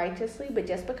live righteously, but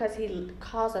just because he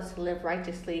calls us to live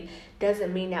righteously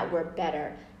doesn't mean that we're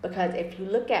better. Because if you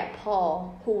look at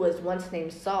Paul, who was once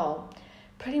named Saul,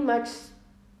 pretty much,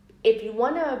 if you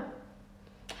want to,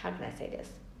 how can I say this?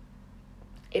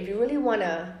 If you really want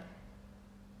to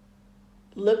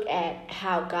look at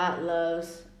how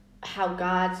God's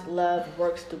love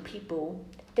works through people,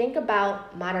 think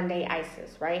about modern day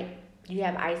ISIS, right? You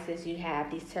have ISIS, you have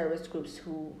these terrorist groups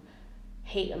who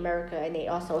hate America, and they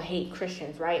also hate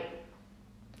Christians, right?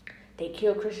 They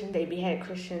kill Christians, they behead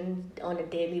Christians on a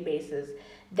daily basis.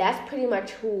 That's pretty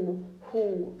much who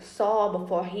Saul,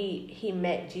 before he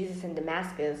met Jesus in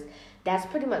Damascus, that's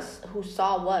pretty much who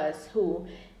Saul was, who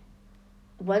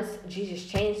once Jesus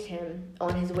changed him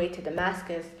on his way to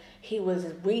Damascus, he was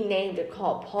renamed and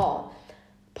called Paul.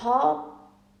 Paul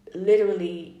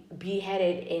literally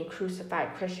beheaded and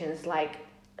crucified Christians. Like,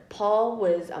 Paul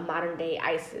was a modern day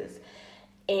ISIS.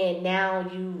 And now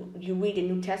you read the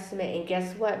New Testament, and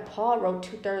guess what? Paul wrote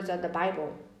 2/3 of the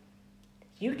Bible.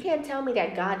 You can't tell me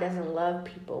that God doesn't love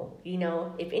people. This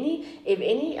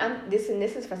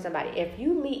is for somebody. If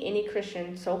you meet any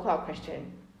Christian, so-called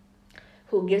Christian,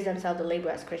 who gives themselves the label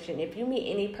as Christian, if you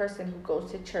meet any person who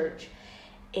goes to church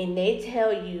and they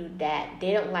tell you that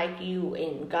they don't like you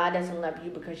and God doesn't love you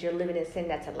because you're living in sin,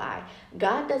 that's a lie.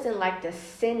 God doesn't like the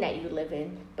sin that you live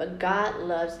in, but God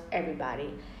loves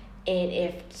everybody. And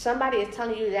if somebody is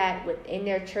telling you that within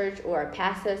their church, or a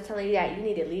pastor is telling you that, you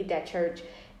need to leave that church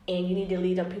and you need to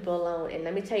leave them people alone. And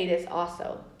let me tell you this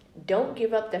also. Don't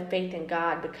give up the faith in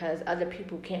God because other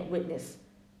people can't witness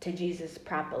to Jesus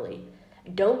properly.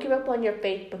 Don't give up on your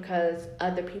faith because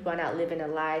other people are not living their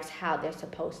lives how they're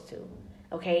supposed to.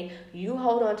 Okay? You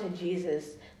hold on to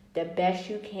Jesus the best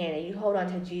you can, and you hold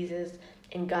on to Jesus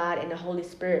and God and the Holy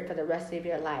Spirit for the rest of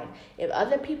your life. If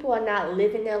other people are not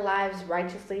living their lives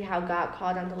righteously how God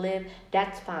called them to live,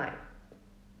 that's fine.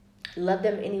 Love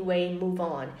them anyway, move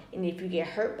on. And if you get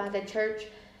hurt by the church,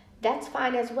 that's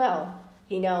fine as well,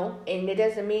 And it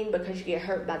doesn't mean because you get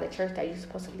hurt by the church that you're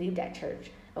supposed to leave that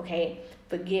church, okay?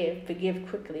 Forgive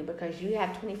quickly, because you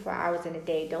have 24 hours in a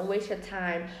day. Don't waste your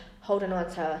time holding on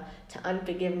to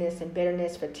unforgiveness and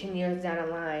bitterness for 10 years down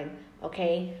the line,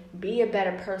 okay? Be a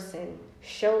better person.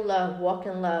 Show love, walk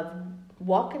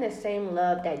in the same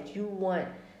love that you want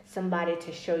somebody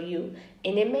to show you.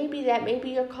 And it may be that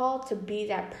maybe you're called to be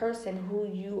that person who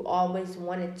you always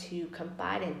wanted to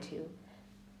confide into.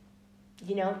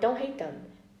 Don't hate them.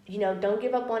 Don't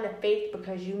give up on the faith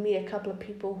because you meet a couple of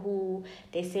people who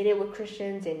they say they were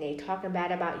Christians and they talking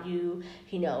bad about you.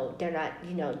 They're not,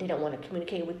 they don't want to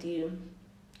communicate with you.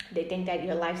 They think that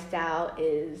your lifestyle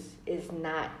is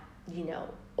not,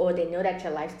 or they know that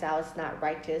your lifestyle is not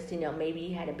righteous. Maybe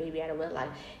you had a baby out of wedlock.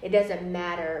 It doesn't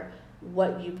matter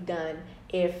what you've done.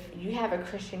 If you have a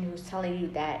Christian who's telling you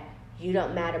that you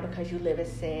don't matter because you live in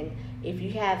sin, if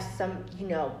you have some,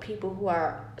 people who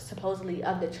are supposedly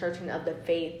of the church and of the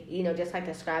faith, just like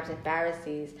the scribes and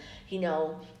Pharisees,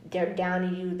 they're down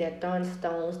to you, they're throwing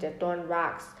stones, they're throwing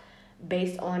rocks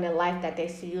based on the life that they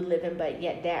see you living, but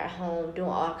yet they're at home doing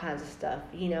all kinds of stuff,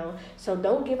 So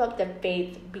don't give up the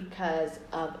faith because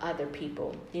of other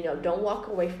people. Don't walk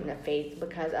away from the faith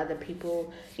because other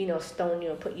people, stone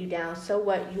you and put you down. So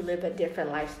what? You live a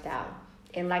different lifestyle.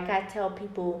 And like I tell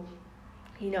people,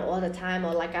 all the time,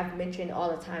 or like I've mentioned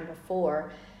all the time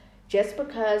before, just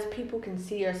because people can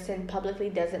see your sin publicly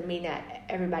doesn't mean that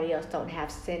everybody else don't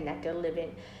have sin that they're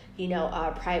living,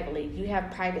 privately. You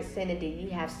have private sin, and then you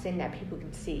have sin that people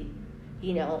can see,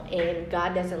 and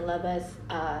God doesn't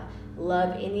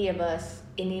love any of us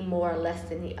any more or less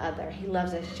than the other. He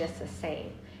loves us just the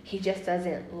same. He just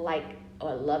doesn't like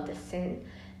or love the sin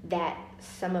that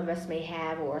some of us may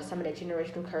have, or some of the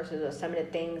generational curses, or some of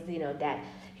the things, that,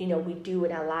 we do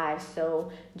in our lives.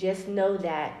 So just know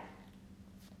that,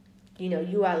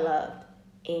 you are loved,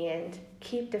 and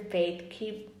keep the faith,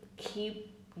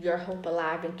 keep your hope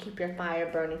alive, and keep your fire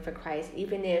burning for Christ,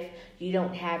 even if you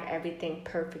don't have everything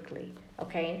perfectly,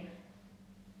 okay?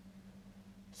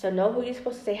 So know who you're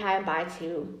supposed to say hi and bye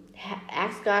to.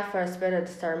 Ask God for a spirit of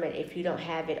discernment if you don't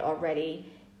have it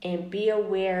already, and be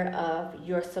aware of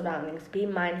your surroundings. Be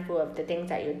mindful of the things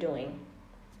that you're doing.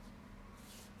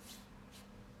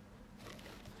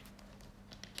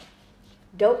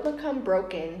 Don't become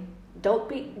broken.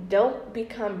 Don't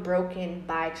become broken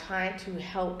by trying to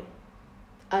help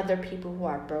other people who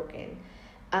are broken.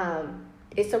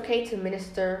 It's okay to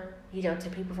minister, to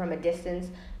people from a distance,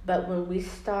 but when we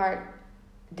start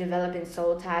developing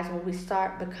soul ties, when we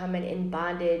start becoming in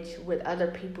bondage with other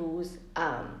people's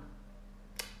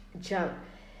junk,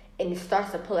 and it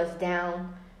starts to pull us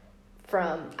down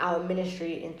from our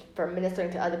ministry and from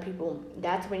ministering to other people,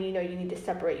 that's when you need to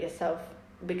separate yourself,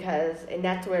 and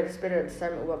that's where the spirit of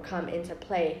discernment will come into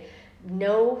play.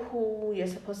 Know who you're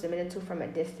supposed to minister to from a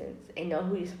distance, and know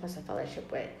who you're supposed to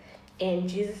fellowship with. And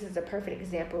Jesus is a perfect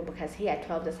example, because he had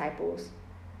 12 disciples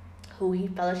who he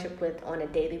fellowshiped with on a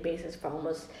daily basis for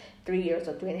almost 3 years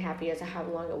or 3.5 years, or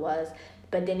however long it was.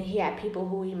 But then he had people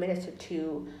who he ministered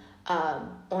to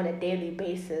on a daily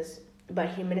basis, but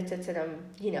he ministered to them,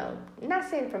 not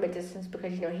saying from a distance,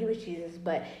 because, he was Jesus.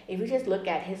 But if you just look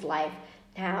at his life,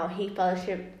 how he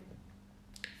fellowshiped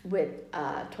with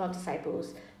 12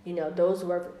 disciples, those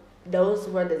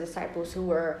were the disciples who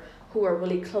were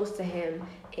really close to him,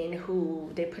 and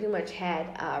who they pretty much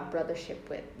had brothership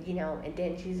with, and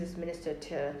then Jesus ministered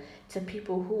to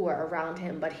people who were around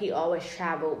him, but he always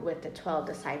traveled with the 12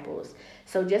 disciples.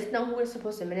 So just know who we're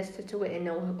supposed to minister to it, and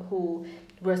know who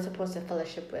we're supposed to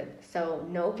fellowship with. So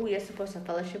know who you're supposed to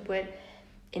fellowship with,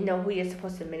 and know who you're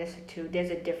supposed to minister to. There's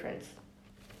a difference.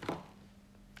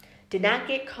 Do not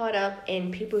get caught up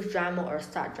in people's drama or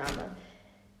start drama.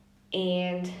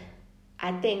 And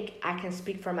I think I can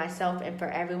speak for myself and for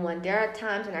everyone. There are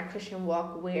times in our Christian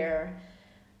walk where,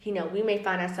 we may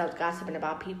find ourselves gossiping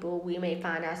about people. We may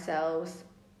find ourselves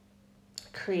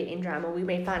creating drama. We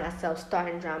may find ourselves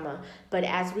starting drama. But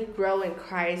as we grow in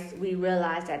Christ, we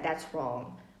realize that that's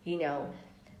wrong.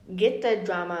 Get the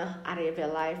drama out of your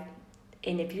life.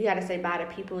 And if you got to say bye to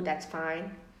people, that's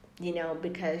fine.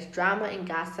 Because drama and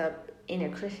gossip in a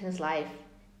Christian's life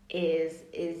is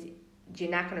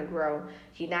you're not going to grow.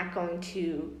 You're not going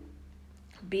to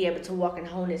be able to walk in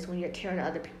wholeness when you're tearing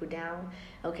other people down,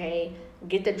 okay?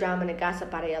 Get the drama and the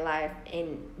gossip out of your life,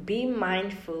 and be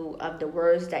mindful of the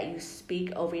words that you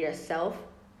speak over yourself,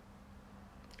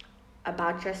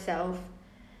 about yourself.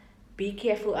 Be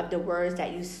careful of the words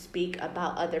that you speak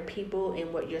about other people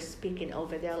and what you're speaking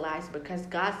over their lives, because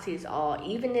God sees all.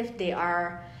 Even if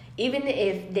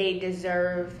they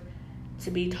deserve to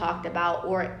be talked about,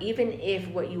 or even if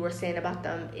what you were saying about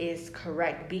them is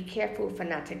correct, be careful for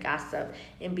not to gossip,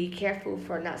 and be careful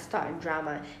for not starting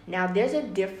drama. Now, there's a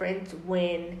difference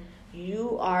when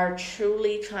you are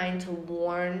truly trying to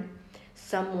warn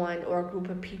someone or a group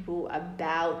of people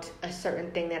about a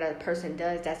certain thing that a person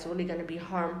does that's really going to be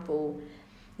harmful,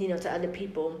 to other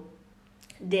people.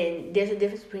 Then there's a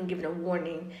difference between giving a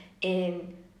warning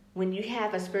and when you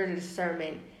have a spirit of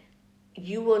discernment,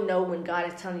 you will know when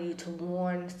God is telling you to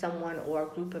warn someone or a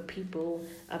group of people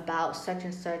about such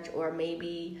and such, or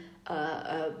maybe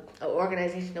a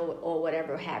organization or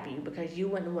whatever have you, because you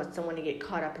wouldn't want someone to get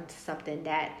caught up into something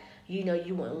that you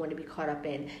wouldn't want to be caught up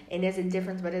in. And there's a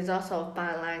difference, but there's also a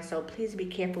fine line, so please be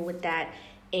careful with that.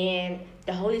 And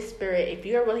the Holy Spirit, if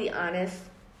you're really honest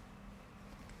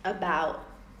about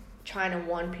trying to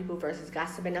warn people versus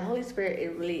gossiping, the Holy Spirit,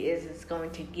 it really is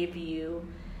going to give you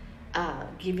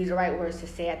the right words to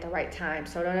say at the right time.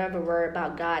 So don't ever worry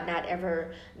about God not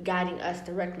ever guiding us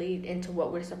directly into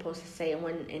what we're supposed to say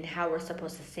and how we're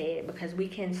supposed to say it, because we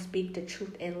can speak the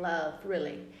truth in love,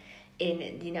 really. And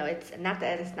it's not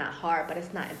that it's not hard, but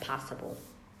it's not impossible.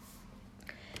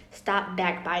 Stop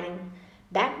backbiting.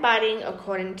 Backbiting,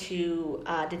 according to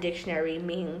the dictionary,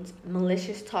 means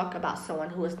malicious talk about someone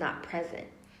who is not present.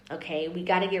 Okay, we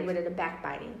got to get rid of the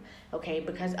backbiting, okay,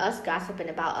 because us gossiping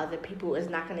about other people is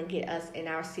not going to get us in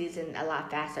our season a lot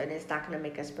faster, and it's not going to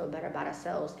make us feel better about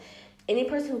ourselves. Any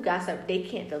person who gossips, they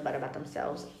can't feel better about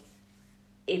themselves.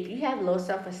 If you have low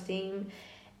self-esteem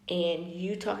and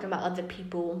you talking about other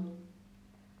people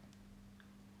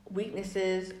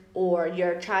weaknesses, or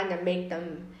you're trying to make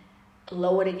them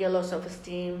lower than your low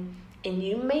self-esteem, and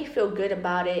you may feel good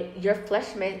about it, your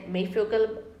flesh may feel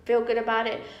good about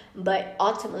it, but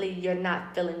ultimately you're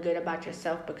not feeling good about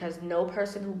yourself, because no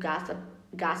person who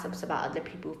gossips about other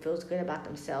people feels good about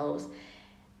themselves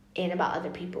and about other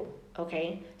people.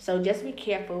 Okay, so just be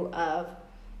careful of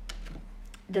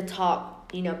the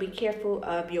talk. Be careful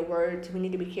of your words. We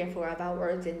need to be careful of our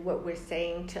words and what we're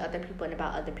saying to other people and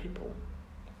about other people.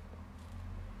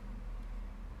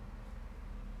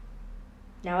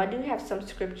 Now, I do have some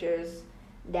scriptures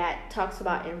that talks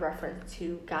about in reference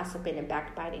to gossiping and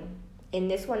backbiting.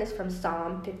 And this one is from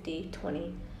Psalm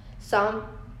 50:20. Psalm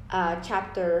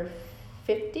chapter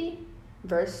 50,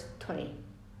 verse 20.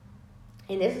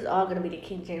 And this is all going to be the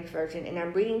King James Version. And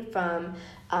I'm reading from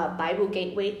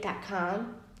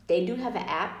BibleGateway.com. They do have an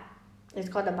app. It's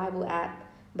called the Bible app.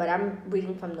 But I'm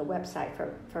reading from the website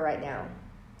for right now.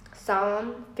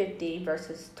 Psalm 50,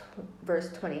 verse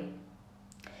 20.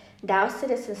 Thou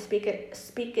sittest and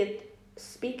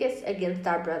speakest against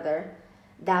thy brother.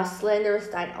 Thou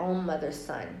slanderest thine own mother's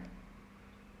son.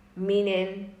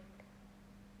 Meaning,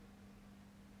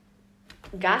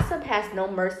 gossip has no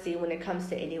mercy when it comes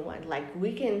to anyone. Like,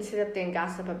 we can sit up there and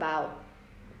gossip about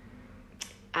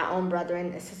our own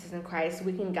brethren and sisters in Christ.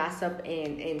 We can gossip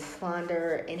and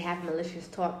slander and have malicious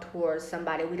talk towards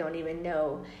somebody we don't even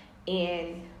know.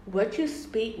 And what you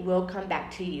speak will come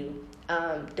back to you.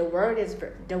 The words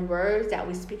that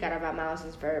we speak out of our mouths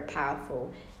is very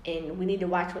powerful, and we need to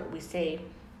watch what we say,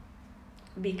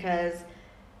 because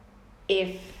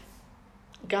if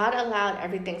God allowed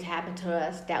everything to happen to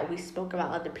us that we spoke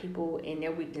about other people and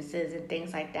their weaknesses and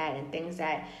things like that, and things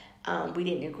that we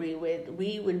didn't agree with,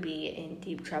 we would be in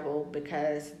deep trouble,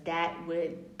 because that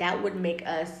would make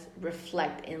us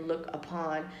reflect and look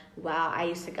upon, wow, I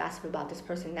used to gossip about this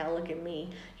person, now look at me,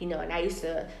 and I used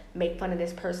to make fun of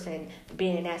this person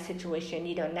being in that situation,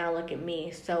 now look at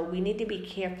me. So we need to be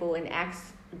careful and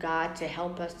ask God to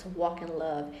help us to walk in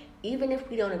love, even if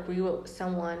we don't agree with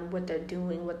someone, what they're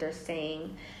doing, what they're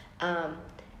saying.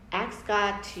 Ask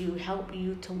God to help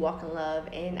you to walk in love,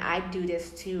 and I do this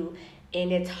too.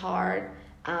 And it's hard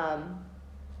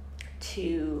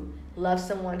to love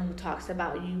someone who talks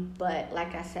about you. But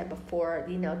like I said before,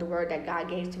 the word that God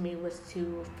gave to me was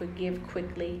to forgive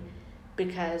quickly,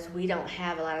 because we don't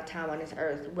have a lot of time on this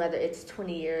earth, whether it's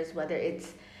 20 years, whether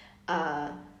it's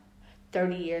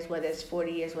 30 years, whether it's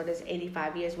 40 years, whether it's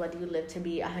 85 years, whether you live to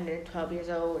be 112 years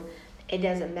old. It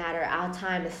doesn't matter. Our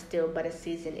time is still but a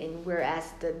season, and we're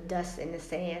as the dust in the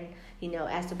sand,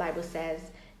 as the Bible says.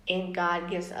 And God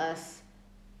gives us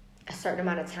a certain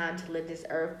amount of time to live this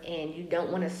earth, and you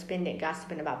don't want to spend it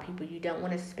gossiping about people. You don't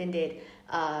want to spend it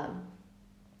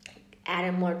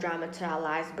adding more drama to our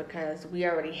lives, because we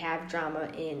already have drama,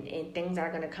 and things are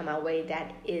going to come our way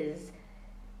that is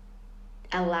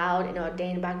allowed and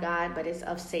ordained by God, but it's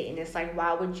of Satan. It's like,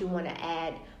 why would you want to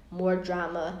add more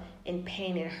drama and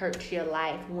pain and hurt to your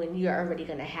life when you're already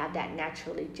going to have that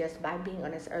naturally just by being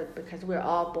on this earth? Because we're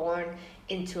all born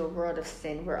into a world of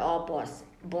sin. We're all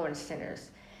born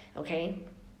sinners. Okay?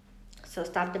 So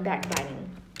stop the backbiting.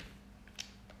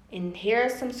 And here are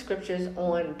some scriptures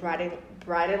on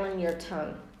bridling your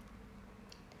tongue.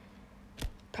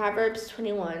 Proverbs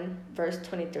 21, verse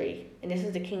 23. And this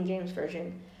is the King James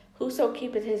Version. Whoso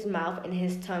keepeth his mouth and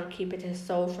his tongue keepeth his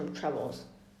soul from troubles.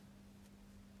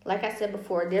 Like I said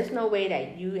before, there's no way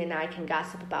that you and I can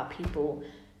gossip about people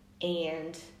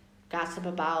and gossip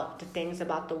about the things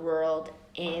about the world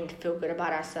and feel good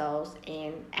about ourselves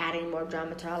and adding more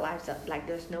drama to our lives. Like,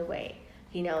 there's no way,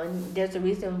 and there's a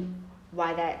reason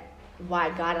why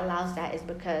God allows that is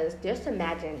because just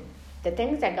imagine the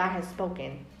things that God has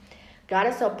spoken. God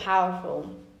is so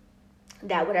powerful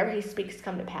that whatever he speaks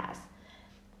come to pass.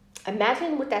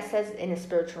 Imagine what that says in the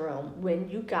spiritual realm when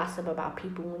you gossip about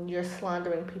people, when you're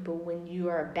slandering people, when you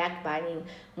are backbiting,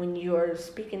 when you're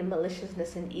speaking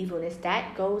maliciousness and evilness.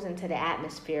 That goes into the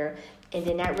atmosphere, and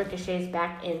then that ricochets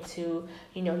back into,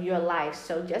 your life.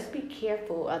 So just be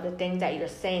careful of the things that you're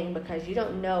saying, because you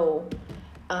don't know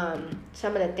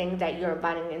some of the things that you're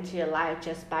inviting into your life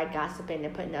just by gossiping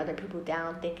and putting other people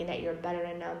down, thinking that you're better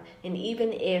than them. And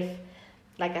even if,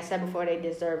 like I said before, they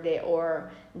deserved it or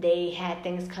they had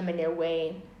things coming their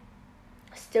way,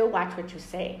 still watch what you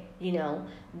say.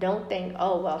 Don't think,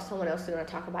 oh, well, someone else is going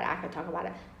to talk about it, I can talk about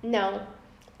it. No,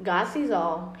 God sees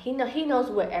all. He knows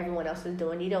what everyone else is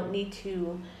doing. You don't need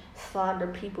to slander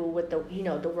people with the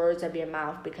words of your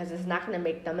mouth, because it's not going to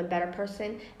make them a better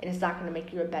person, and it's not going to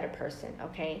make you a better person.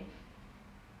 Okay.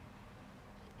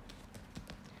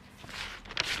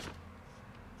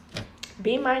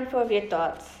 Be mindful of your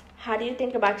thoughts. How do you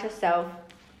think about yourself?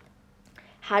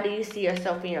 How do you see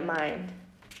yourself in your mind?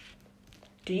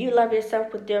 Do you love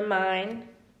yourself with your mind,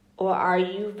 or are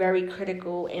you very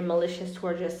critical and malicious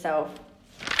towards yourself?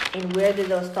 And where do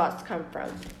those thoughts come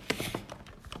from?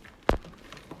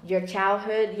 Your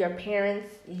childhood, your parents,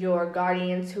 your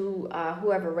guardians,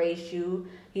 whoever raised you.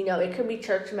 It could be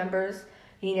church members.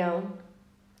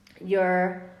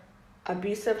 Your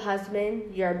abusive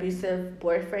husband, your abusive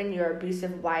boyfriend, your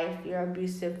abusive wife, your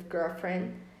abusive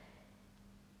girlfriend.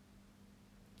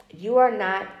 You are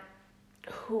not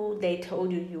who they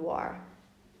told you are.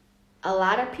 A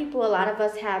lot of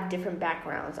us have different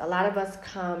backgrounds. A lot of us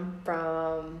come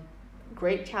from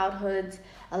great childhoods.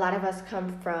 A lot of us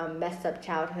come from messed up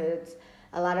childhoods.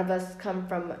 A lot of us come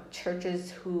from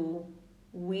churches who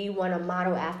we want to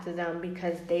model after them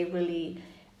because they really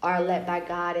are led by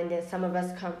God. And then some of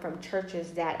us come from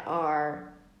churches that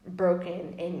are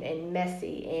broken and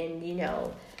messy, and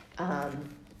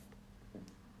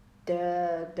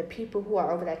the people who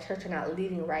are over that church are not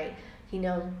leading right.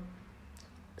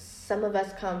 Some of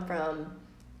us come from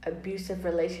abusive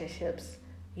relationships.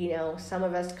 Some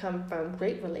of us come from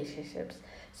great relationships.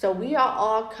 So we are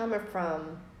all coming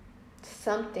from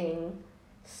something,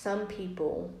 some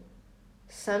people,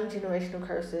 some generational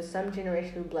curses, some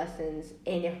generational blessings.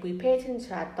 And if we pay attention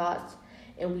to our thoughts,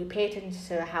 and we pay attention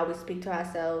to how we speak to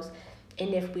ourselves,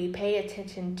 and if we pay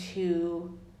attention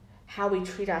to how we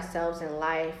treat ourselves in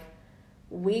life,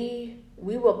 we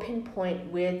will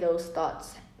pinpoint where those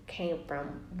thoughts came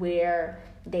from, where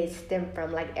they stem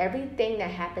from. Like, everything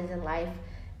that happens in life,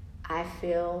 I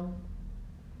feel,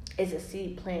 is a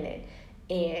seed planted.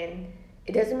 And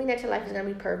it doesn't mean that your life is going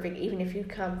to be perfect. Even if you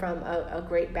come from a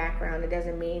great background, it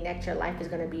doesn't mean that your life is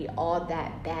going to be all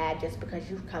that bad just because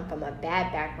you've come from a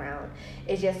bad background.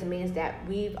 It just means that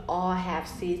we all have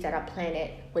seeds that are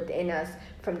planted within us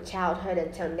from childhood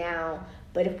until now.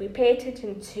 But if we pay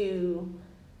attention to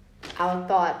our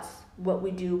thoughts, what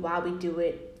we do, why we do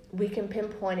it, we can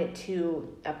pinpoint it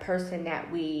to a person that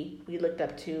we looked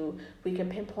up to. We can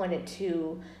pinpoint it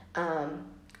to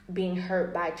being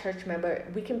hurt by a church member.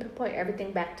 We can pinpoint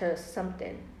everything back to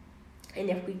something. And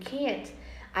if we can't,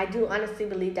 I do honestly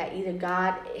believe that either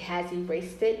God has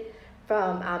erased it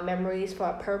from our memories for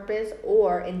a purpose,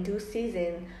 or in due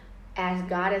season, as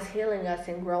God is healing us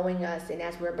and growing us, and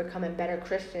as we're becoming better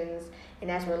Christians,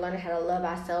 and as we're learning how to love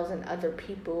ourselves and other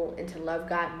people and to love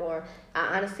God more,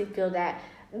 I honestly feel that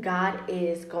God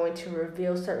is going to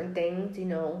reveal certain things,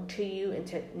 to you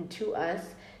and to us.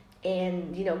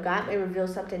 And, God may reveal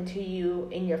something to you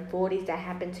in your 40s that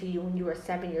happened to you when you were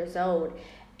 7 years old.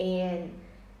 And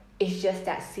it's just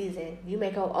that season. You may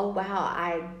go, oh, wow,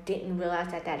 I didn't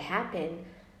realize that happened.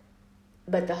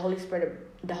 But the Holy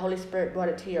Spirit brought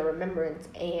it to your remembrance,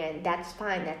 and that's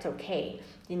fine. That's okay.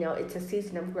 It's a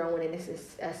season of growing, and this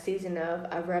is a season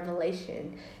of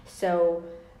revelation. So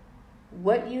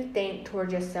what you think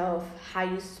towards yourself, how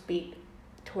you speak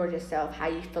towards yourself, how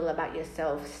you feel about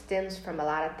yourself stems from a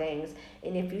lot of things.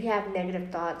 And if you have negative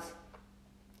thoughts,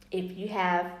 if you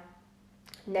have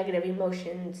negative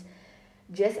emotions,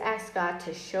 just ask God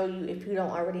to show you, if you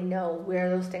don't already know, where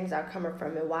those things are coming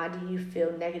from, and why do you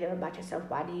feel negative about yourself?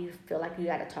 Why do you feel like you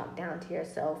got to talk down to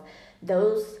yourself?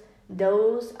 Those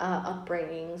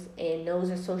upbringings and those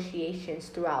associations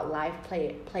throughout life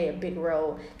play a big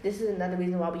role. This is another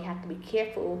reason why we have to be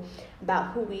careful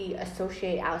about who we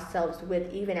associate ourselves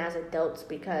with, even as adults,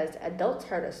 because adults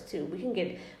hurt us too. We can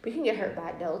get hurt by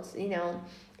adults,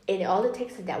 And all it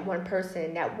takes is that one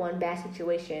person, that one bad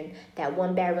situation, that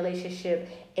one bad relationship,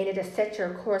 and it'll set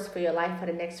your course for your life for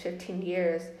the next 15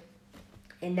 years.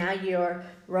 And now you're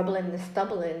rumbling and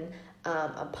stumbling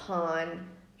upon,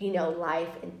 life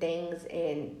and things.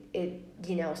 And it,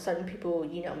 certain people,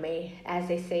 may, as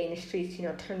they say in the streets,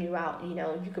 turn you out.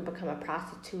 You could become a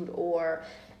prostitute or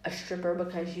a stripper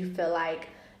because you feel like,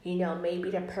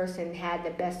 maybe the person had the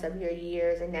best of your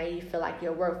years, and now you feel like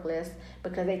you're worthless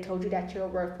because they told you that you're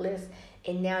worthless.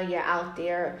 And now you're out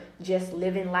there just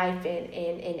living life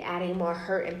and adding more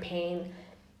hurt and pain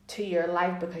to your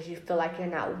life because you feel like you're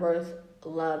not worth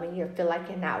love, and you feel like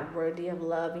you're not worthy of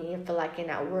love, and you feel like you're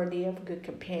not worthy of a good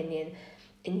companion,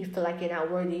 and you feel like you're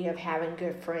not worthy of having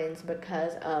good friends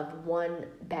because of one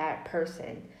bad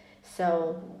person.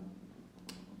 So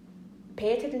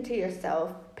pay attention to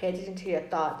yourself, pay attention to your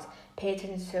thoughts, pay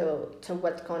attention to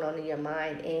what's going on in your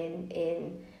mind.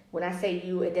 And when I say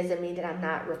you, it doesn't mean that I'm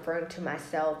not referring to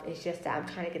myself. It's just that I'm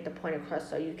trying to get the point across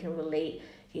so you can relate,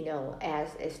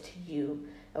 as to you.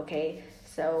 Okay?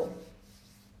 So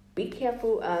be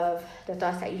careful of the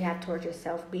thoughts that you have towards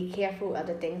yourself. Be careful of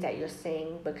the things that you're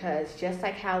saying, because just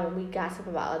like how when we gossip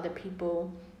about other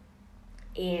people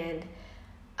and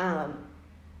I'm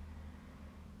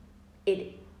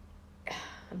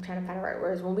trying to find the right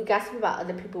words. When we gossip about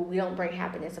other people, we don't bring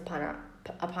happiness upon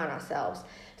ourselves.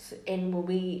 So, and when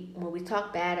we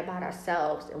talk bad about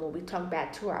ourselves and when we talk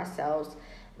bad to ourselves,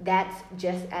 that's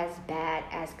just as bad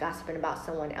as gossiping about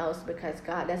someone else, because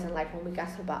God doesn't like when we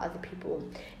gossip about other people,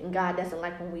 and God doesn't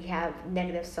like when we have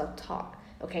negative self-talk.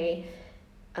 Okay,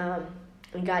 and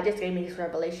God just gave me this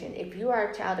revelation. If you are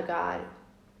a child of God,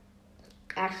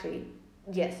 actually,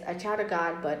 yes, a child of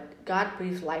God, but God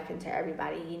breathes life into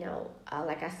everybody.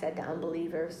 Like I said, the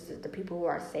unbelievers, the people who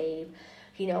are saved.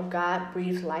 God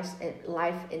breathes life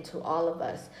into all of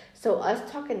us. So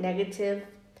us talking negative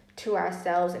to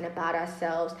ourselves and about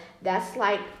ourselves, that's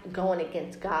like going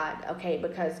against God, okay?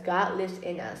 Because God lives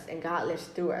in us and God lives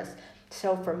through us.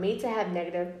 So for me to have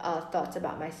negative thoughts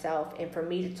about myself, and for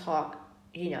me to talk,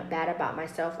 bad about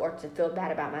myself, or to feel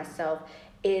bad about myself,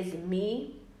 is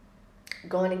me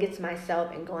going against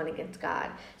myself and going against God.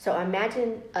 So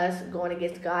imagine us going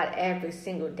against God every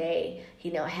single day,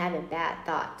 having bad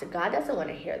thoughts. God doesn't want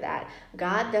to hear that.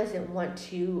 God doesn't want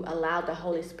to allow the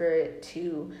Holy Spirit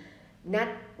to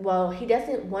he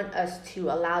doesn't want us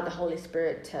to allow the Holy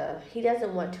Spirit to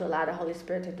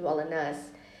dwell in us,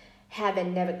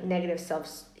 having negative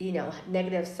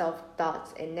negative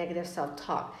self-thoughts and negative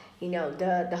self-talk.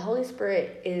 The Holy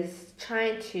Spirit is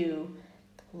trying to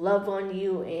love on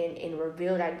you and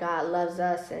reveal that God loves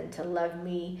us and to love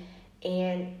me.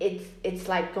 And it's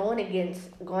like going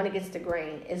against the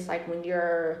grain. It's like when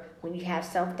you have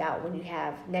self-doubt, when you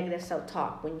have negative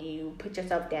self-talk, when you put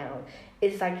yourself down,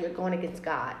 it's like you're going against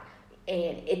God.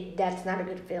 And that's not a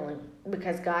good feeling,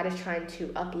 because God is trying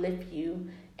to uplift you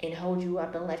and hold you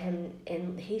up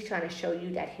and he's trying to show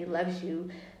you that he loves you,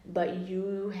 but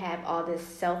you have all this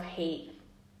self-hate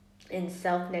and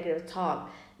self-negative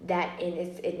talk that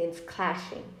it's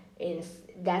clashing. And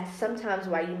that's sometimes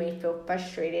why you may feel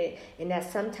frustrated, and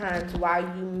that's sometimes why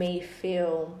you may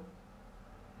feel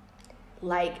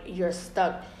like you're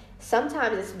stuck.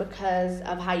 Sometimes it's because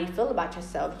of how you feel about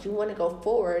yourself. You want to go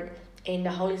forward, and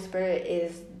the Holy Spirit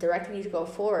is directing you to go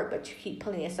forward, but you keep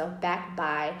pulling yourself back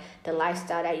by the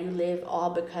lifestyle that you live,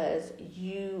 all because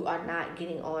you are not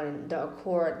getting on the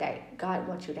accord that God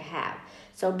wants you to have.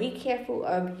 So be careful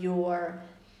of your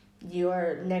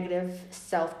negative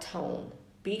self-tone.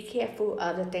 Be careful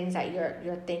of the things that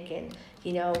you're thinking.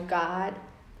 God,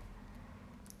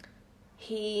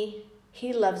 He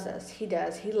loves us. He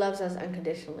does. He loves us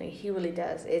unconditionally. He really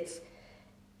does.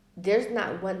 There's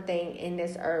not one thing in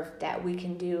this earth that we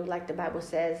can do, like the Bible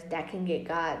says, that can get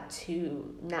God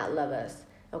to not love us.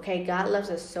 Okay? God loves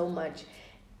us so much.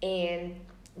 And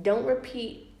don't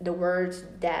repeat the words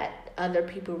that other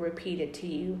people repeated to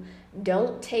you.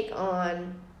 Don't take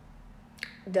on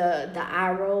the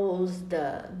eye rolls,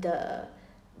 the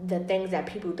things that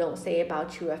people don't say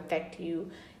about you affect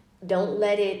you. Don't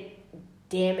let it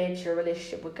damage your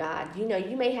relationship with God.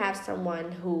 You may have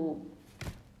someone who,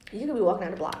 you could be walking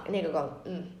down the block and they could go,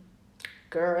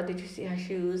 girl, did you see her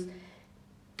shoes?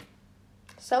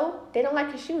 So they don't like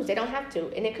your shoes. They don't have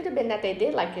to. And it could have been that they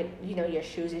did like your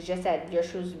shoes. It's just that your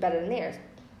shoes are better than theirs.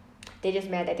 They're just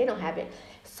mad that they don't have it.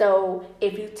 So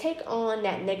if you take on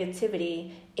that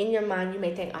negativity in your mind, you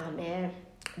may think, oh man,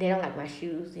 they don't like my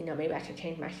shoes. Maybe I should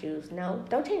change my shoes. No,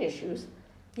 don't change your shoes.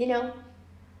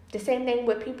 The same thing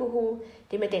with people who,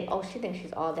 they may think, oh, she thinks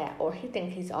she's all that, or he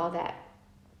thinks he's all that.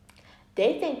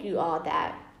 They think you all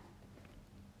that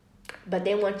but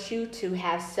they want you to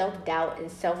have self-doubt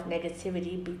and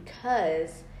self-negativity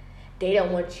because they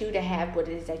don't want you to have what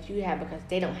it is that you have because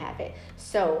they don't have it.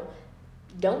 So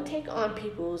don't take on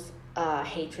people's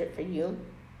hatred for you.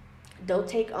 Don't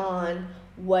take on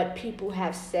what people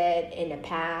have said in the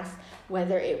past,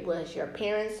 whether it was your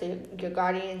parents, your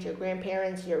guardians, your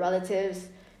grandparents, your relatives,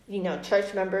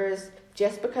 church members.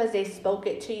 Just because they spoke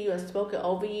it to you and spoke it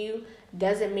over you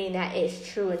doesn't mean that it's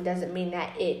true, and doesn't mean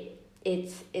that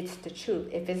it's the truth.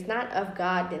 If it's not of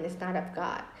God, then it's not of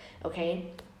God.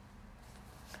 Okay?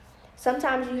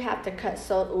 Sometimes you have to cut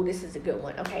soul. Oh, this is a good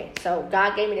one. Okay, so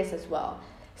God gave me this as well.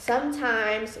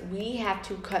 Sometimes we have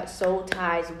to cut soul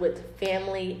ties with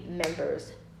family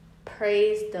members.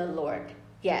 Praise the Lord.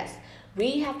 Yes,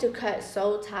 we have to cut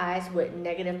soul ties with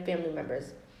negative family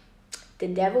members. The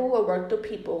devil will work through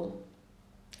people,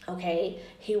 okay?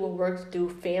 He will work through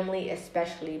family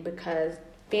especially, because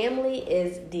family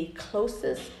is the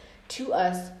closest to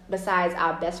us besides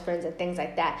our best friends and things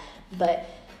like that. But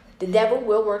the devil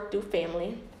will work through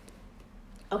family,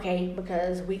 okay,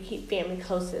 because we keep family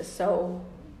closest. So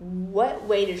what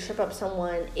way to trip up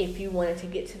someone if you wanted to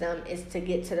get to them is to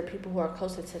get to the people who are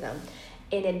closer to them.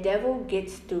 And the devil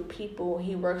gets through people.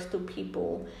 He works through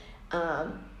people,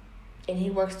 and he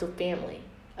works through family,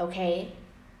 okay?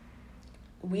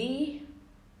 We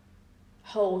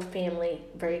hold family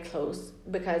very close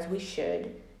because we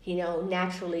should.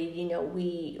 Naturally,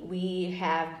 we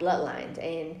have bloodlines,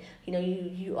 and,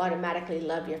 you automatically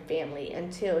love your family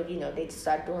until, they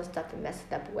start doing stuff and mess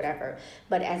it up or whatever.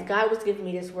 But as God was giving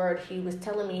me this word, he was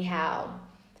telling me how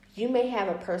you may have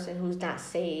a person who's not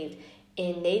saved,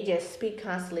 and they just speak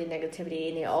constantly negativity,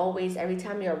 and they always, every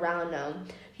time you're around them,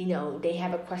 they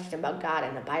have a question about God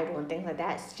and the Bible and things like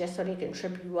that, just so they can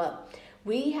trip you up.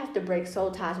 We have to break soul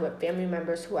ties with family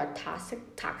members who are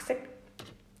toxic.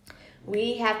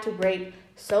 We have to break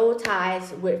soul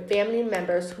ties with family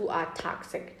members who are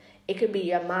toxic. It could be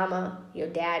your mama, your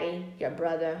daddy, your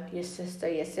brother, your sister,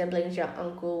 your siblings, your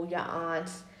uncle, your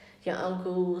aunts, your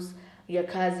uncles, your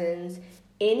cousins,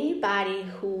 anybody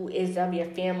who is of your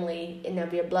family and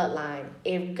of your bloodline.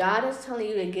 If God is telling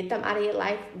you to get them out of your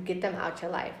life, get them out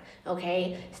your life,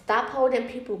 okay? Stop holding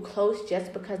people close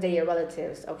just because they're your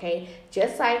relatives, okay?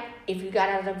 Just like if you got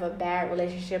out of a bad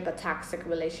relationship, a toxic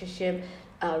relationship,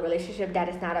 a relationship that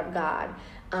is not of God,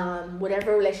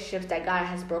 whatever relationships that God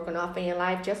has broken off in your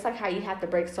life, just like how you have to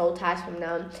break soul ties from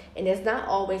them. And it's not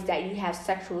always that you have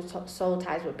sexual soul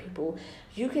ties with people.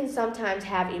 You can sometimes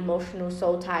have emotional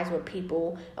soul ties with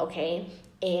people, okay?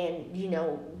 And,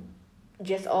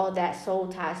 just all that soul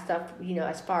tie stuff,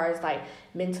 as far as like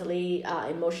mentally,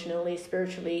 emotionally,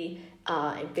 spiritually,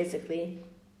 and physically.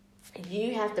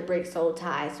 You have to break soul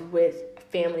ties with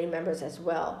family members as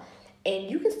well.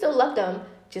 And you can still love them,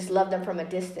 just love them from a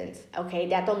distance, okay?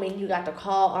 That don't mean you got to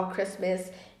call on Christmas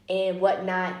and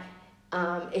whatnot.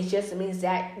 It just means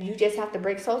that you just have to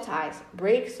break soul ties.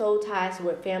 Break soul ties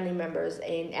with family members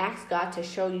and ask God to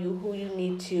show you who you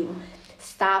need to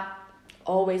stop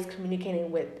always communicating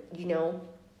with,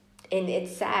 And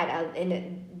it's sad.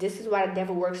 This is why the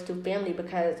devil works through family,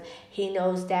 because he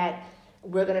knows that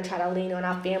we're going to try to lean on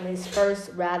our families first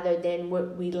rather than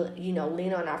what we, lean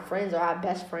on our friends or our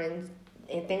best friends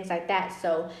and things like that.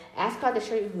 So ask God to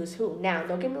show you who's who. Now,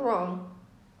 don't get me wrong.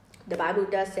 The Bible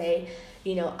does say,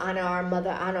 honor our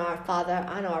mother, honor our father,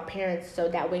 honor our parents, so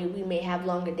that way we may have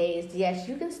longer days. Yes,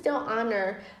 you can still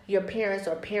honor your parents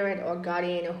or parent or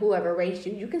guardian or whoever raised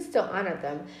you. You can still honor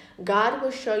them. God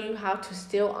will show you how to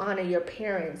still honor your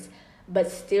parents,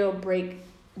 but still break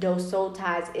those soul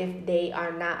ties if they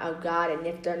are not of God, and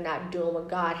if they're not doing what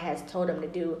God has told them to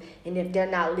do, and if they're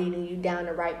not leading you down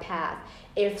the right path.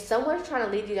 If someone's trying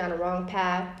to lead you down the wrong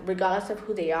path, regardless of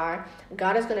who they are,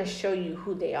 God is going to show you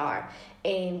who they are.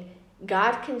 And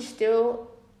God can still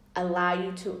allow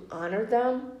you to honor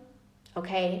them,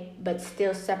 okay, but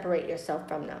still separate yourself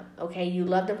from them, okay? You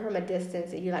love them from a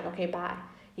distance, and you're like, okay, bye,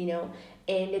 and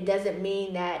it doesn't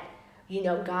mean that,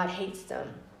 God hates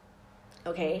them,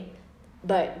 okay?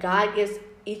 But God gives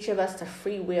each of us the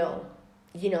free will,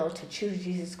 to choose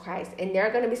Jesus Christ. And there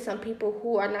are going to be some people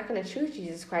who are not going to choose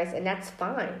Jesus Christ, and that's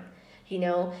fine,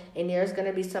 And there's going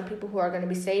to be some people who are going to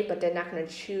be saved, but they're not going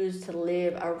to choose to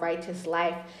live a righteous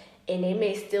life. And they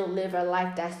may still live a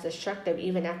life that's destructive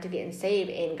even after getting saved.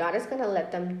 And God is going to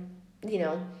let them,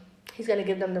 He's going to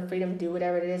give them the freedom to do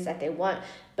whatever it is that they want.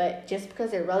 But just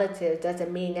because they're relatives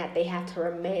doesn't mean that they have to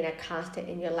remain a constant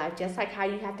in your life. Just like how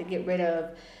you have to get rid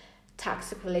of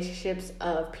toxic relationships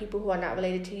of people who are not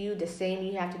related to you, the same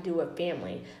you have to do with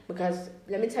family. Because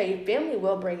let me tell you, family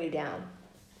will bring you down.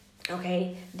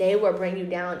 Okay, they will bring you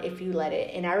down if you let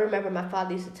it. And I remember my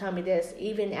father used to tell me this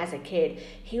even as a kid.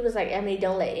 He was like, Emily,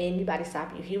 don't let anybody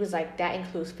stop you. He was like, that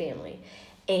includes family.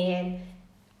 And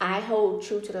I hold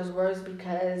true to those words,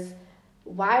 because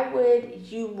why would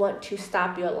you want to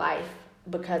stop your life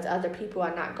because other people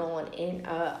are not going in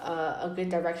a good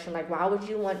direction? Like, why would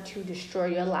you want to destroy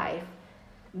your life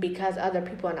because other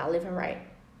people are not living right?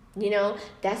 You know,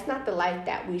 that's not the life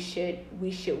that we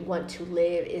should want to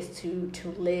live, is to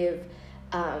live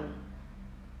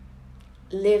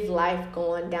live life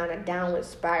going down a downward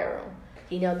spiral.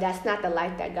 You know, that's not the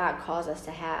life that God calls us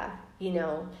to have. You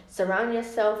know, surround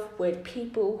yourself with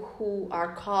people who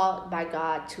are called by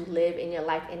God to live in your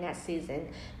life in that season,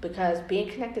 because being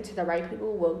connected to the right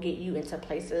people will get you into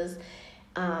places.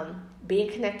 Being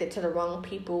connected to the wrong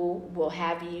people will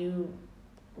have you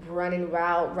running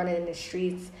wild, running in the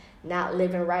streets, not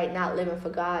living right, not living for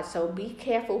God. So be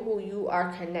careful who you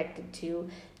are connected to.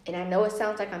 And I know it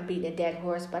sounds like I'm beating a dead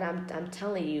horse, but I'm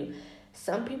telling you,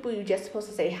 some people you're just supposed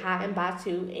to say hi and bye to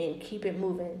and keep it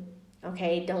moving.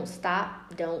 Okay, don't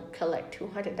stop. Don't collect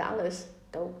 $200.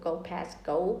 Don't go past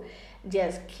go.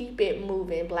 Just keep it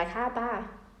moving. Be like, hi, bye.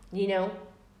 You know,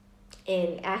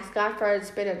 and ask God for a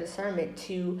spirit of discernment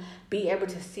to be able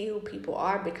to see who people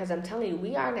are, because I'm telling you,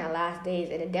 we are in our last days,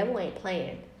 and the devil ain't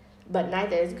playing, but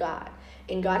neither is God.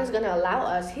 And God is going to allow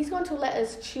us. He's going to let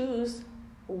us choose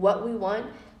what we want,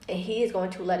 and He is going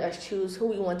to let us choose who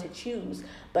we want to choose.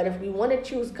 But if we want to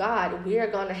choose God, we are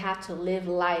going to have to live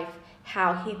life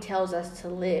how He tells us to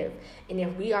live. And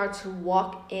if we are to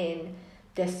walk in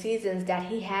the seasons that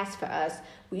He has for us,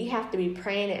 we have to be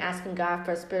praying and asking God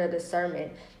for a spirit of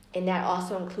discernment. And that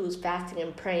also includes fasting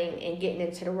and praying and getting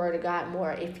into the Word of God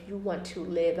more if you want to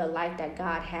live a life that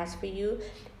God has for you,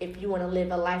 if you want to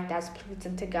live a life that's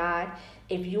pleasing to God,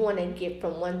 if you want to get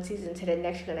from one season to the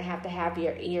next. You're going to have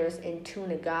your ears in tune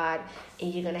to God,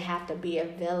 and you're going to have to be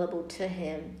available to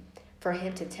Him for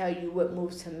Him to tell you what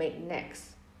moves to make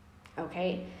next.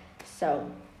 Okay?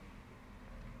 So,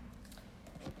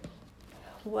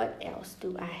 what else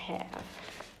do I have?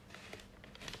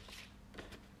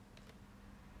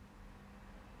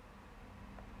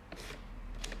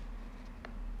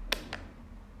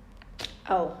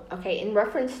 Oh, okay. In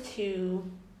reference to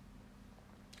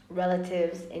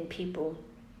relatives and people,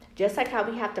 just like how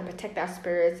we have to protect our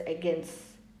spirits against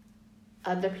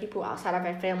other people outside of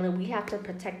our family, we have to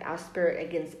protect our spirit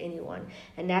against anyone.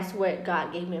 And that's what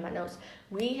God gave me in my notes.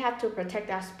 We have to protect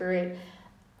our spirit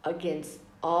against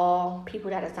all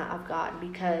people that is not of God,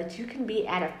 because you can be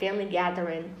at a family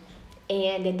gathering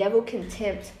and the devil can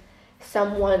tempt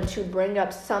someone to bring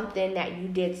up something that you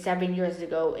did 7 years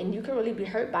ago, and you can really be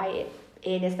hurt by it.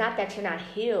 And it's not that you're not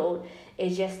healed.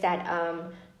 It's just that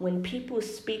when people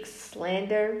speak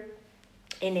slander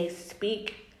and they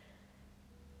speak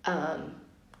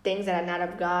things that are not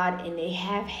of God, and they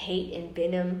have hate and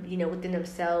venom, within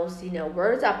themselves,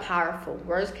 words are powerful.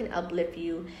 Words can uplift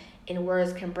you, and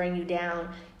words can bring you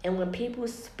down. And when people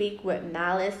speak with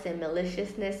malice and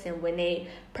maliciousness, and when they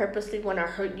purposely want to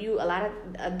hurt you, a lot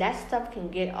of that stuff can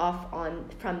get off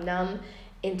from them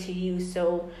into you.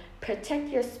 So protect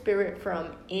your spirit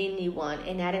from anyone,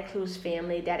 and that includes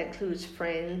family, that includes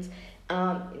friends.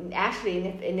 Actually,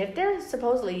 and if they're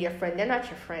supposedly your friend, they're not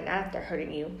your friend, not if they're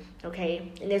hurting you,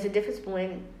 okay? And there's a difference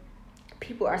when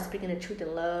people are speaking the truth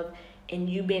in love and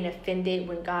you being offended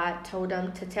when God told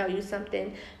them to tell you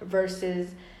something,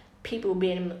 versus people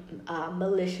being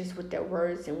malicious with their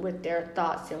words and with their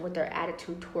thoughts and with their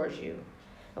attitude towards you.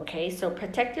 Okay, so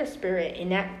protect your spirit,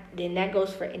 and that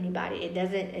goes for anybody. It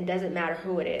doesn't matter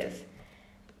who it is.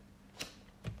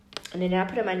 And then I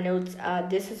put in my notes,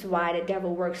 this is why the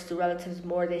devil works through relatives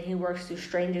more than he works through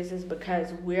strangers, is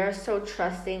because we're so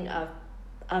trusting of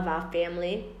our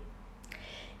family,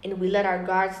 and we let our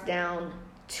guards down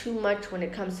too much when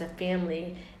it comes to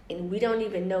family, and we don't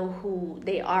even know who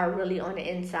they are really on the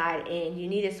inside. And you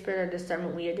need a spirit of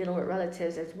discernment when you're dealing with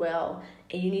relatives as well.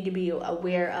 And you need to be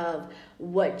aware of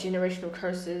what generational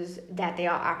curses that they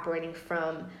are operating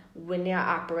from when they're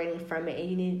operating from it. And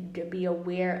you need to be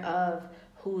aware of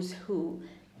who's who.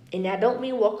 And I don't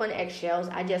mean walk on eggshells.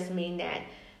 I just mean that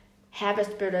have a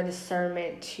spirit of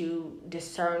discernment to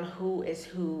discern who is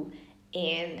who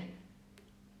and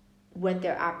what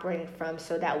they're operating from,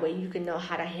 so that way you can know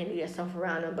how to handle yourself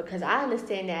around them. Because I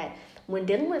understand that when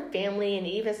dealing with family and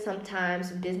even sometimes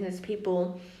business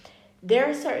people, there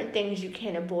are certain things you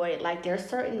can't avoid. Like there are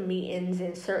certain meetings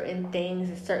and certain things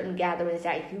and certain gatherings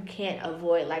that you can't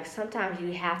avoid. Like sometimes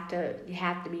you have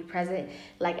to be present,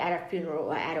 like at a funeral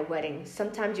or at a wedding.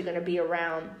 Sometimes you're going to be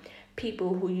around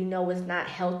people who you know is not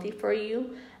healthy for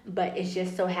you, but it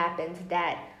just so happens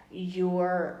that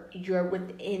you're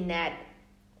within that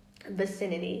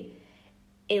vicinity.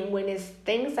 And when it's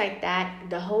things like that,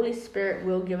 the Holy Spirit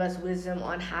will give us wisdom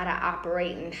on how to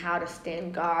operate and how to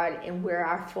stand guard and wear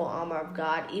our full armor of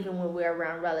God, even when we're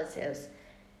around relatives.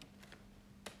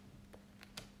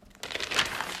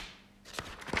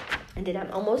 And then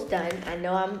I'm almost done. I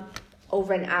know I'm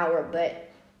over an hour, but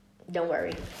don't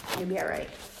worry. You'll be all right.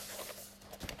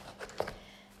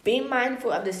 Be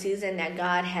mindful of the season that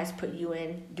God has put you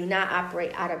in. Do not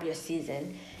operate out of your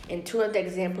season. And two of the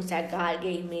examples that God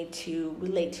gave me to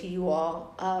relate to you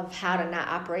all of how to not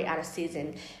operate out of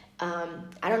season. I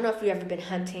don't know if you've ever been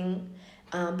hunting,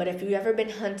 but if you've ever been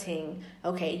hunting,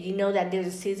 okay, you know that there's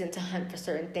a season to hunt for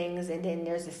certain things, and then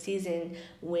there's a season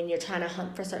when you're trying to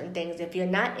hunt for certain things. If you're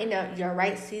not in your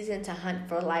right season to hunt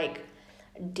for like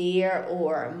deer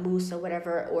or moose or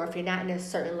whatever, or if you're not in a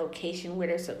certain location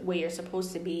where you're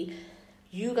supposed to be,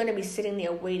 you're going to be sitting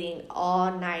there waiting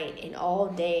all night and all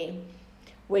day,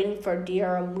 waiting for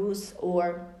deer or moose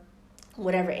or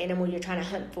whatever animal you're trying to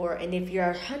hunt for. And if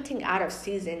you're hunting out of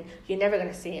season, you're never going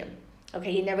to see them.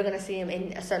 Okay, you're never going to see them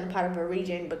in a certain part of a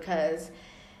region, because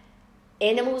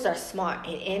animals are smart,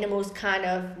 and animals kind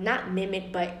of not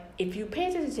mimic, but if you pay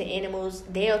attention to animals,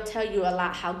 they'll tell you a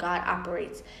lot how God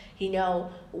operates. You know,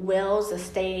 whales will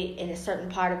stay in a certain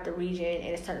part of the region,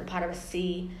 in a certain part of a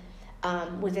sea,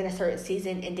 within a certain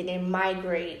season, and then they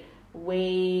migrate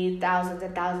way thousands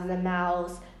and thousands of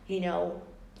miles, you know,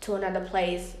 to another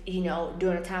place, you know,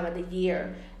 during a time of the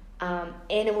year.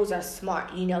 Animals are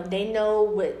smart, you know, they know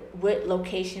what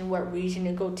location, what region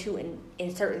to go to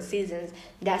in certain seasons.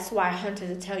 That's why hunters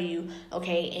will tell you,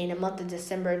 okay, in the month of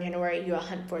December and January, you'll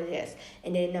hunt for this.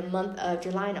 And then in the month of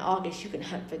July and August, you can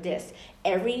hunt for this.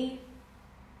 Every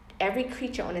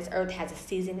creature on this earth has a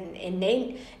season, and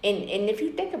if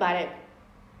you think about it,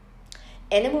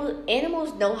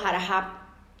 animals know how to hop.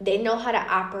 They know how to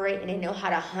operate, and they know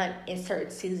how to hunt in certain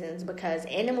seasons, because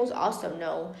animals also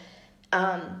know,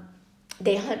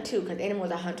 they hunt too, because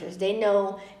animals are hunters. They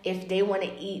know if they want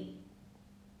to eat,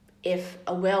 if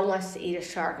a whale wants to eat a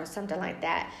shark or something like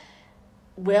that,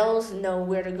 whales know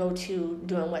where to go to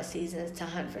during what seasons to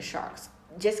hunt for sharks.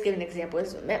 Just give an example.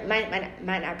 It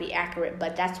might not be accurate,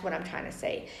 but that's what I'm trying to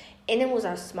say. Animals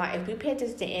are smart. If we pay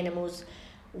attention to animals,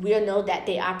 we'll know that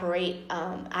they operate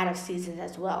out of seasons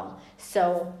as well.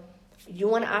 So you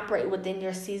want to operate within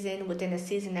your season, within the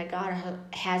season that God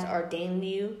has ordained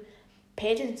you.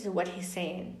 Pay attention to what he's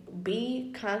saying.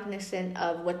 Be cognizant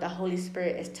of what the Holy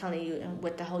Spirit is telling you and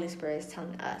what the Holy Spirit is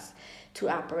telling us to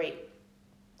operate.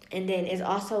 And then it's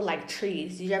also like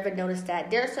trees. You ever notice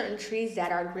that there are certain trees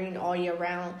that are green all year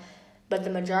round, but the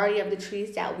majority of the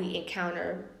trees that we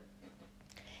encounter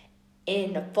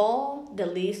in the fall, the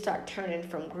leaves start turning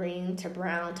from green to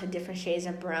brown to different shades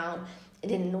of brown.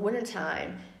 And then in the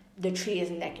wintertime, the tree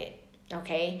is naked,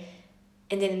 okay?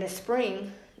 And then in the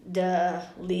spring, the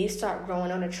leaves start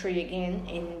growing on the tree again,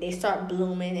 and they start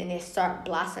blooming and they start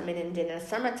blossoming. And then in the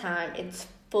summertime, it's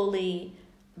fully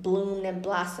bloomed and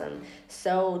blossomed.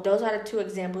 So those are the two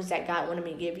examples that God wanted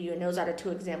me to give you, and those are the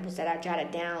two examples that I jotted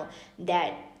down,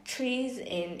 that trees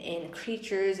and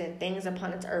creatures and things upon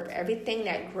this earth, everything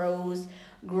that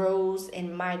grows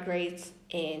and migrates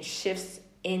and shifts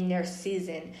in their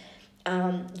season.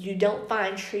 You don't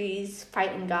find trees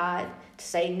fighting God to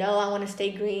say, no, I want to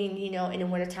stay green, you know, in the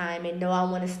wintertime, and no, I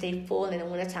want to stay full in the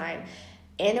wintertime.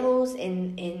 Animals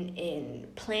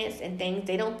and plants and things,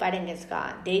 they don't fight against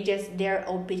God. They're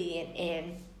obedient,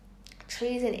 and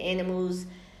trees and animals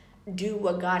do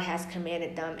what God has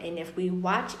commanded them. And if we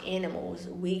watch animals,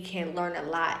 we can learn a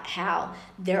lot how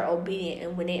they're obedient,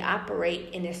 and when they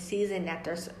operate in a season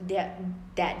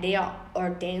that they are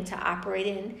ordained to operate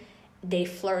in, they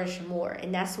flourish more.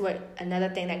 And that's what another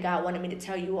thing that God wanted me to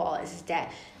tell you all is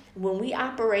that when we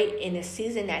operate in a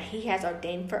season that he has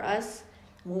ordained for us,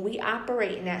 when we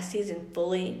operate in that season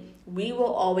fully, we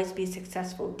will always be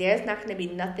successful. There's not going to be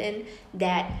nothing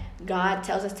that God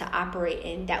tells us to operate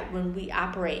in that when we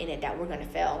operate in it that we're going to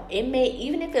fail. It may,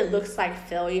 even if it looks like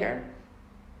failure,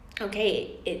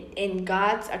 okay, in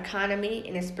God's economy,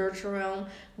 in the spiritual realm,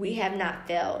 we have not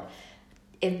failed.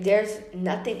 If there's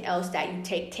nothing else that you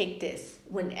take this.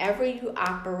 Whenever you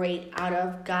operate out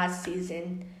of God's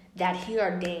season that he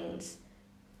ordains,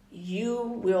 you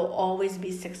will always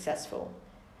be successful.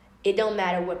 It don't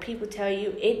matter what people tell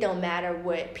you. It don't matter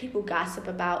what people gossip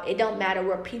about. It don't matter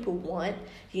what people want,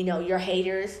 you know, your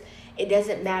haters. It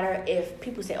doesn't matter if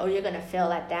people say, oh, you're going to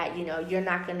fail at that. You know, you're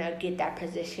not going to get that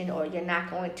position, or you're not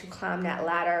going to climb that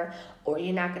ladder, or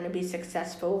you're not going to be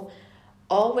successful.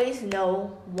 always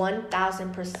know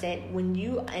 1000% when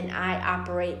you and I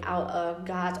operate out of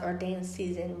God's ordained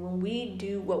season, when we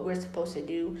do what we're supposed to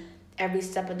do every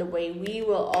step of the way, we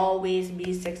will always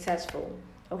be successful.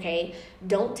 Okay?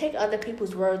 Don't take other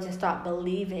people's words and start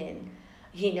believing,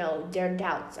 their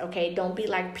doubts. Okay? Don't be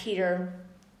like Peter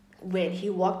when he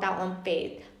walked out on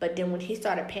faith, but then when he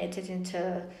started paying attention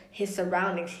to his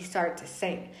surroundings, he started to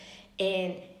sink.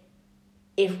 And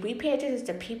if we pay attention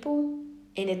to people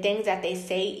and the things that they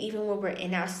say, even when we're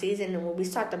in our season, and when we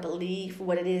start to believe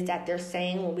what it is that they're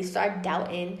saying, when we start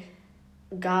doubting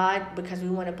God because we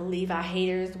want to believe our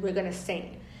haters, we're going to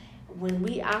sink. When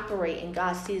we operate in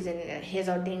God's season and his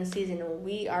ordained season, and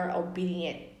we are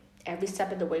obedient every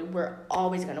step of the way, we're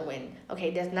always going to win.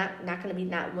 Okay, there's not going to be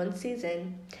not one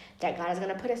season that God is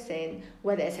going to put us in,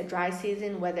 whether it's a dry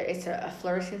season, whether it's a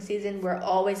flourishing season, we're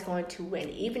always going to win.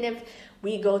 Even if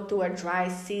we go through a dry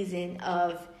season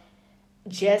of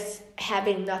just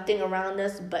having nothing around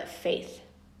us but faith,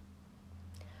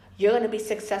 you're going to be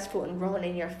successful in growing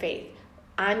in your faith.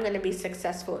 I'm going to be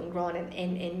successful in growing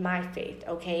in my faith,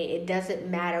 okay? It doesn't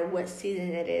matter what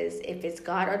season it is. If it's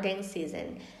God-ordained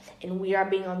season and we are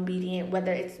being obedient,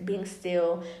 whether it's being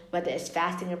still, whether it's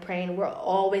fasting and praying, we're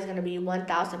always going to be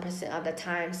 1000% of the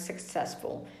time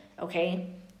successful,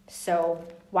 okay? So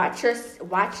watch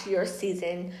your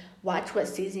season, watch what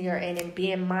season you're in, and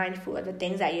being mindful of the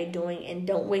things that you're doing, and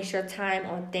don't waste your time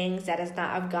on things that is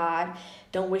not of God.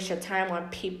 Don't waste your time on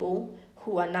people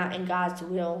who are not in God's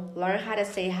will. Learn how to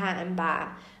say hi and bye,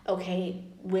 okay,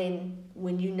 when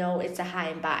you know it's a hi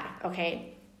and bye,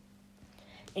 okay?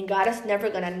 And God is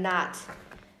never going to not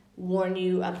warn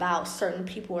you about certain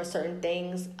people or certain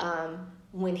things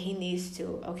when he needs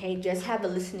to, okay? Just have a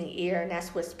listening ear, and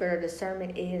that's what spirit of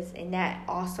discernment is, and that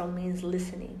also means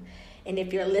listening. And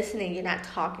if you're listening, you're not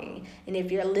talking. And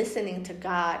if you're listening to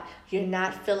God, you're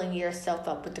not filling yourself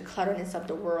up with the clutterness of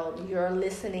the world. You're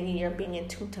listening and you're being in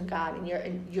tune to God,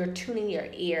 and you're tuning your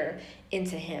ear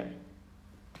into him.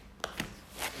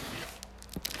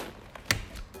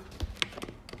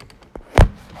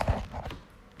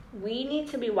 We need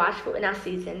to be watchful in our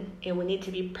season, and we need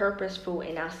to be purposeful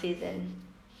in our season.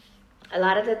 A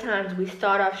lot of the times we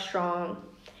start off strong,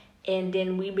 and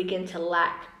then we begin to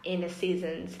lack in the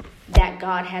seasons that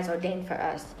God has ordained for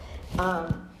us.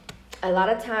 A lot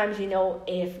of times,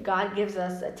 if God gives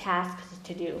us a task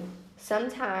to do,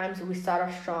 sometimes we start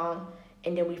off strong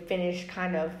and then we finish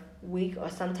kind of weak, or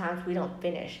sometimes we don't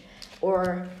finish.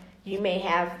 Or you may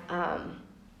have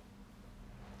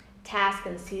tasks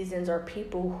and seasons or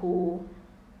people who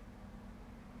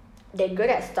they're good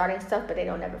at starting stuff, but they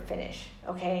don't ever finish,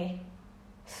 okay?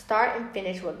 Start and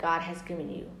finish what God has given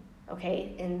you,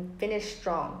 okay? And finish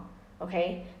strong,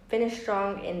 okay? Finish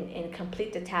strong and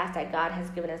complete the task that God has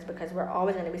given us, because we're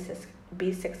always going to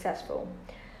be successful.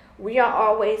 We are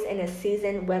always in a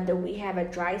season, whether we have a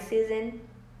dry season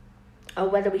or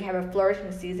whether we have a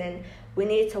flourishing season. We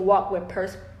need to walk with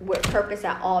purpose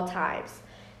at all times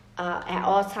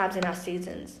in our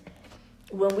seasons.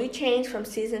 When we change from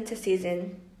season to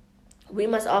season, we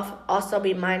must also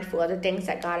be mindful of the things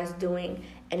that God is doing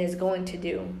and is going to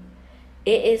do.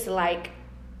 It is like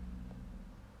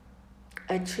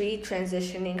a tree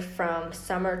transitioning from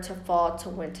summer to fall to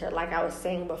winter. Like I was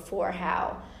saying before,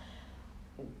 how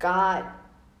God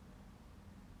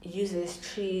uses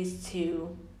trees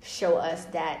to show us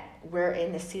that we're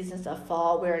in the seasons of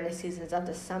fall, we're in the seasons of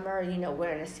the summer,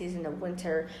 we're in the season of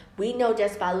winter. We know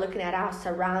just by looking at our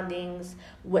surroundings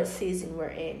what season we're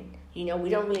in. We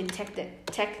don't really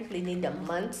technically need the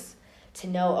months to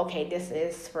know, okay, this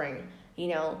is spring,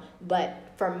 but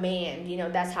for man,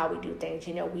 that's how we do things.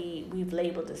 We've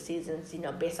labeled the seasons,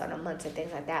 based on the months and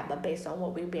things like that, but based on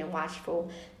what we've been watchful.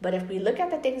 But if we look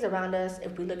at the things around us,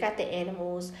 if we look at the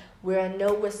animals, we'll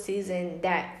know what season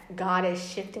that God is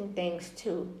shifting things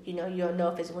to. You'll know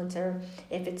if it's winter,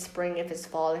 if it's spring, if it's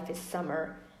fall, if it's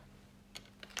summer.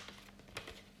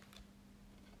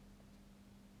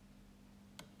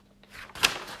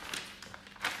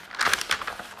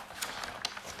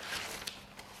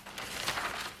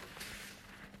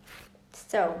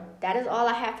 So that is all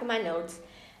I have for my notes.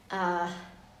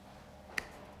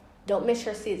 Don't miss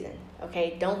your season,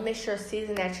 okay? Don't miss your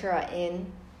season that you're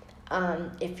in.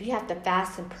 If you have to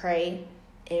fast and pray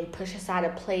and push aside a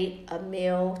plate, a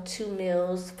meal, 2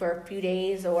 meals for a few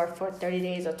days, or for 30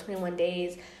 days or 21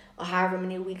 days, or however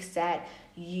many weeks that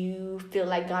you feel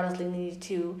like God is leading you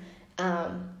to,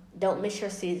 don't miss your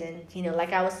season.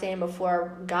 Like I was saying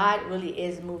before, God really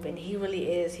is moving. He really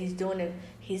is. He's doing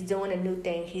a new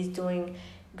thing.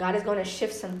 God is going to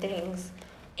shift some things,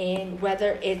 and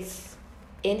whether it's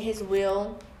in his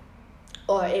will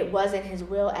or it wasn't his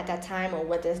will at that time, or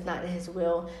whether it's not in his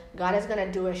will, God is going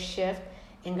to do a shift,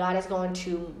 and God is going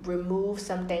to remove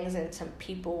some things and some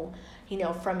people,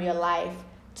 from your life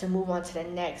to move on to the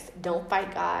next. Don't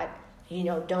fight God.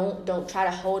 Don't try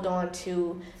to hold on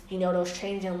to, those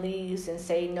changing leaves and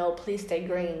say, no, please stay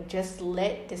green. Just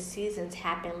let the seasons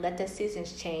happen. Let the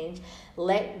seasons change.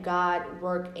 Let God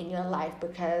work in your life,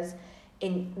 because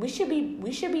we should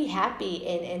be happy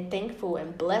and thankful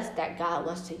and blessed that God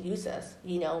wants to use us.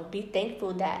 Be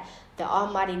thankful that the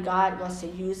Almighty God wants to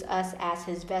use us as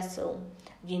his vessel,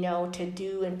 to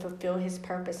do and fulfill his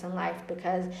purpose in life,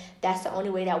 because that's the only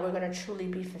way that we're going to truly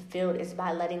be fulfilled, is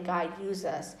by letting God use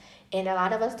us. And a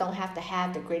lot of us don't have to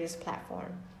have the greatest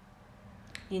platform,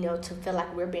 to feel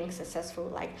like we're being successful.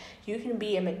 Like, you can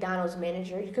be a McDonald's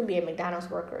manager, you can be a McDonald's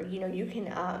worker,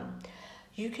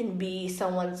 you can be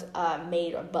someone's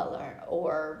maid or butler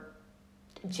or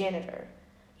janitor.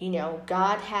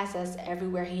 God has us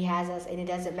everywhere he has us, and it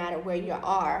doesn't matter where you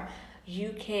are.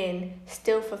 You can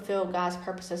still fulfill God's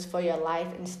purposes for your life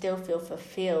and still feel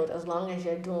fulfilled, as long as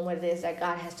you're doing what it is that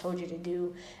God has told you to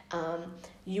do.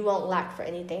 You won't lack for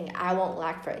anything. I won't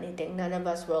lack for anything. None of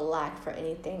us will lack for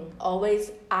anything.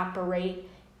 Always operate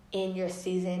in your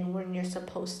season when you're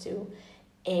supposed to.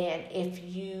 And if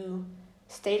you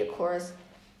stay the course,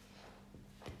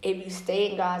 if you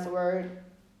stay in God's word,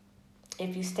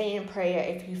 if you stay in prayer,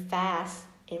 if you fast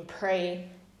and pray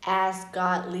as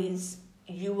God leads,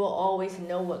 you will always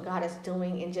know what God is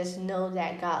doing, and just know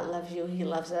that God loves you. He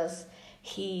loves us.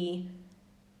 He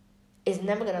is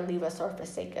never going to leave us or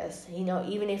forsake us.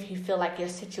 Even if you feel like your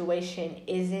situation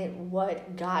isn't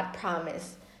what God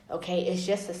promised, okay, it's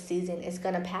just a season. It's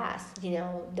going to pass.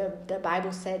 The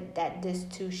Bible said that this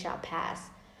too shall pass.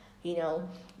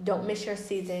 Don't miss your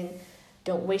season.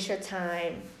 Don't waste your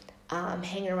time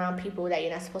hanging around people that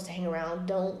you're not supposed to hang around.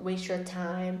 Don't waste your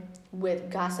time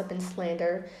with gossip and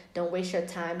slander. Don't waste your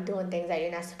time doing things that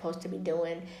you're not supposed to be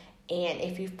doing. And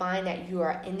if you find that you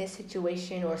are in this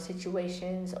situation or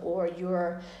situations, or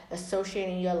you're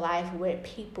associating your life with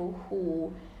people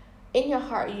who, in your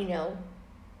heart, you know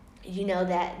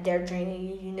that they're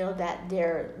draining you, that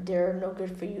they're no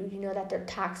good for you, that they're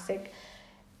toxic,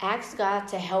 ask God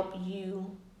to help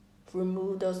you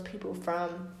remove those people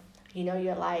from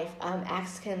your life.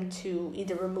 Ask him to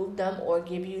either remove them or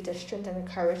give you the strength and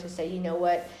the courage to say,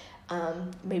 what,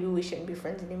 maybe we shouldn't be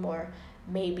friends anymore.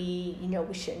 Maybe,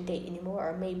 we shouldn't date anymore.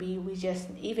 Or maybe we just,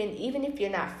 even if you're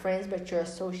not friends, but you're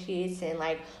associates, and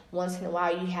like once in a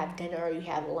while you have dinner or you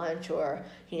have lunch, or,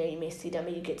 you may see them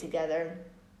and you get together.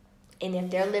 And if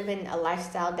they're living a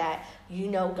lifestyle that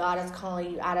God is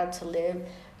calling you out of to live,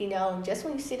 just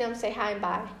when you see them, say hi and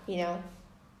bye,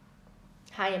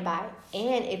 hi and bye.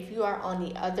 And if you are on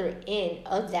the other end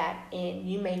of that, and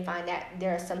you may find that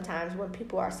there are some times when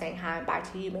people are saying hi and bye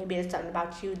to you, maybe it's something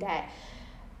about you that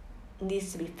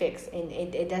needs to be fixed, and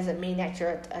it doesn't mean that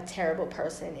you're a terrible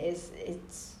person. It's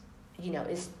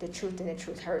the truth, and the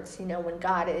truth hurts. When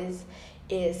God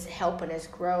is helping us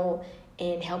grow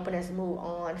and helping us move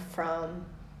on from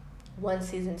one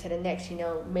season to the next,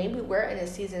 maybe we're in a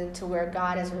season to where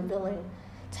God is revealing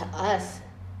to us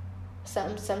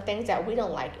some things that we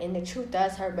don't like, and the truth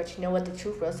does hurt, but you know what, the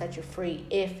truth will set you free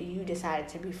if you decided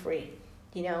to be free.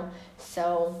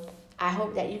 So I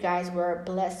hope that you guys were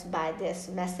blessed by this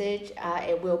message.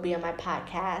 It will be on my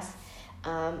podcast,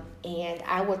 and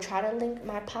I will try to link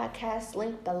my podcast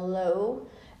link below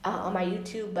on my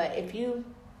YouTube. But if you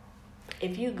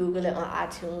Google it on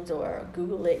iTunes or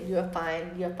Google it, you'll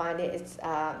find it. It's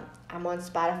I'm on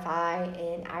Spotify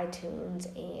and iTunes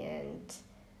and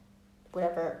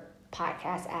whatever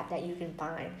podcast app that you can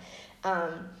find.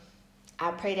 I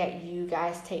pray that you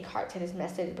guys take heart to this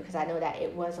message, because I know that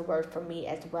it was a word for me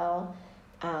as well.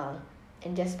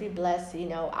 And just be blessed,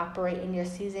 operate in your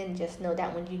season. Just know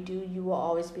that when you do, you will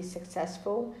always be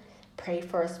successful. Pray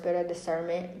for a spirit of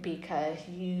discernment, because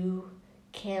you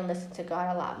can listen to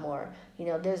God a lot more.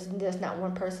 There's not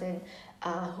one person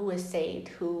who is saved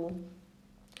who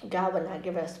God would not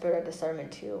give a spirit of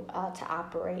discernment to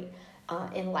operate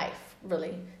in life,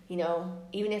 really.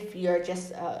 Even if you're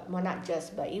just, not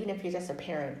just, but even if you're just a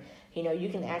parent, you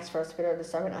can ask for a spirit of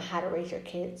discernment on how to raise your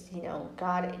kids.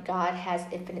 God has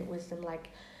infinite wisdom. Like,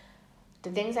 the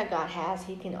things that God has,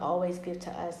 he can always give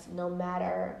to us, no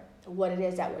matter what it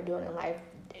is that we're doing in life.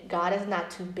 God is not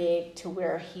too big to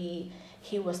where he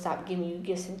will stop giving you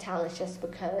gifts and talents just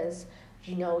because,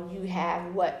 you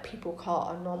have what people call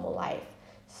a normal life.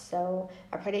 So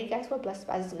I pray that you guys were blessed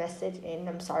by this message, and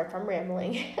I'm sorry if I'm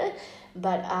rambling,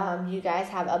 but you guys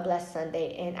have a blessed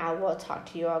Sunday, and I will talk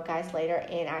to you all guys later,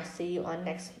 and I'll see you on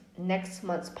next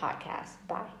month's podcast.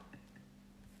 Bye.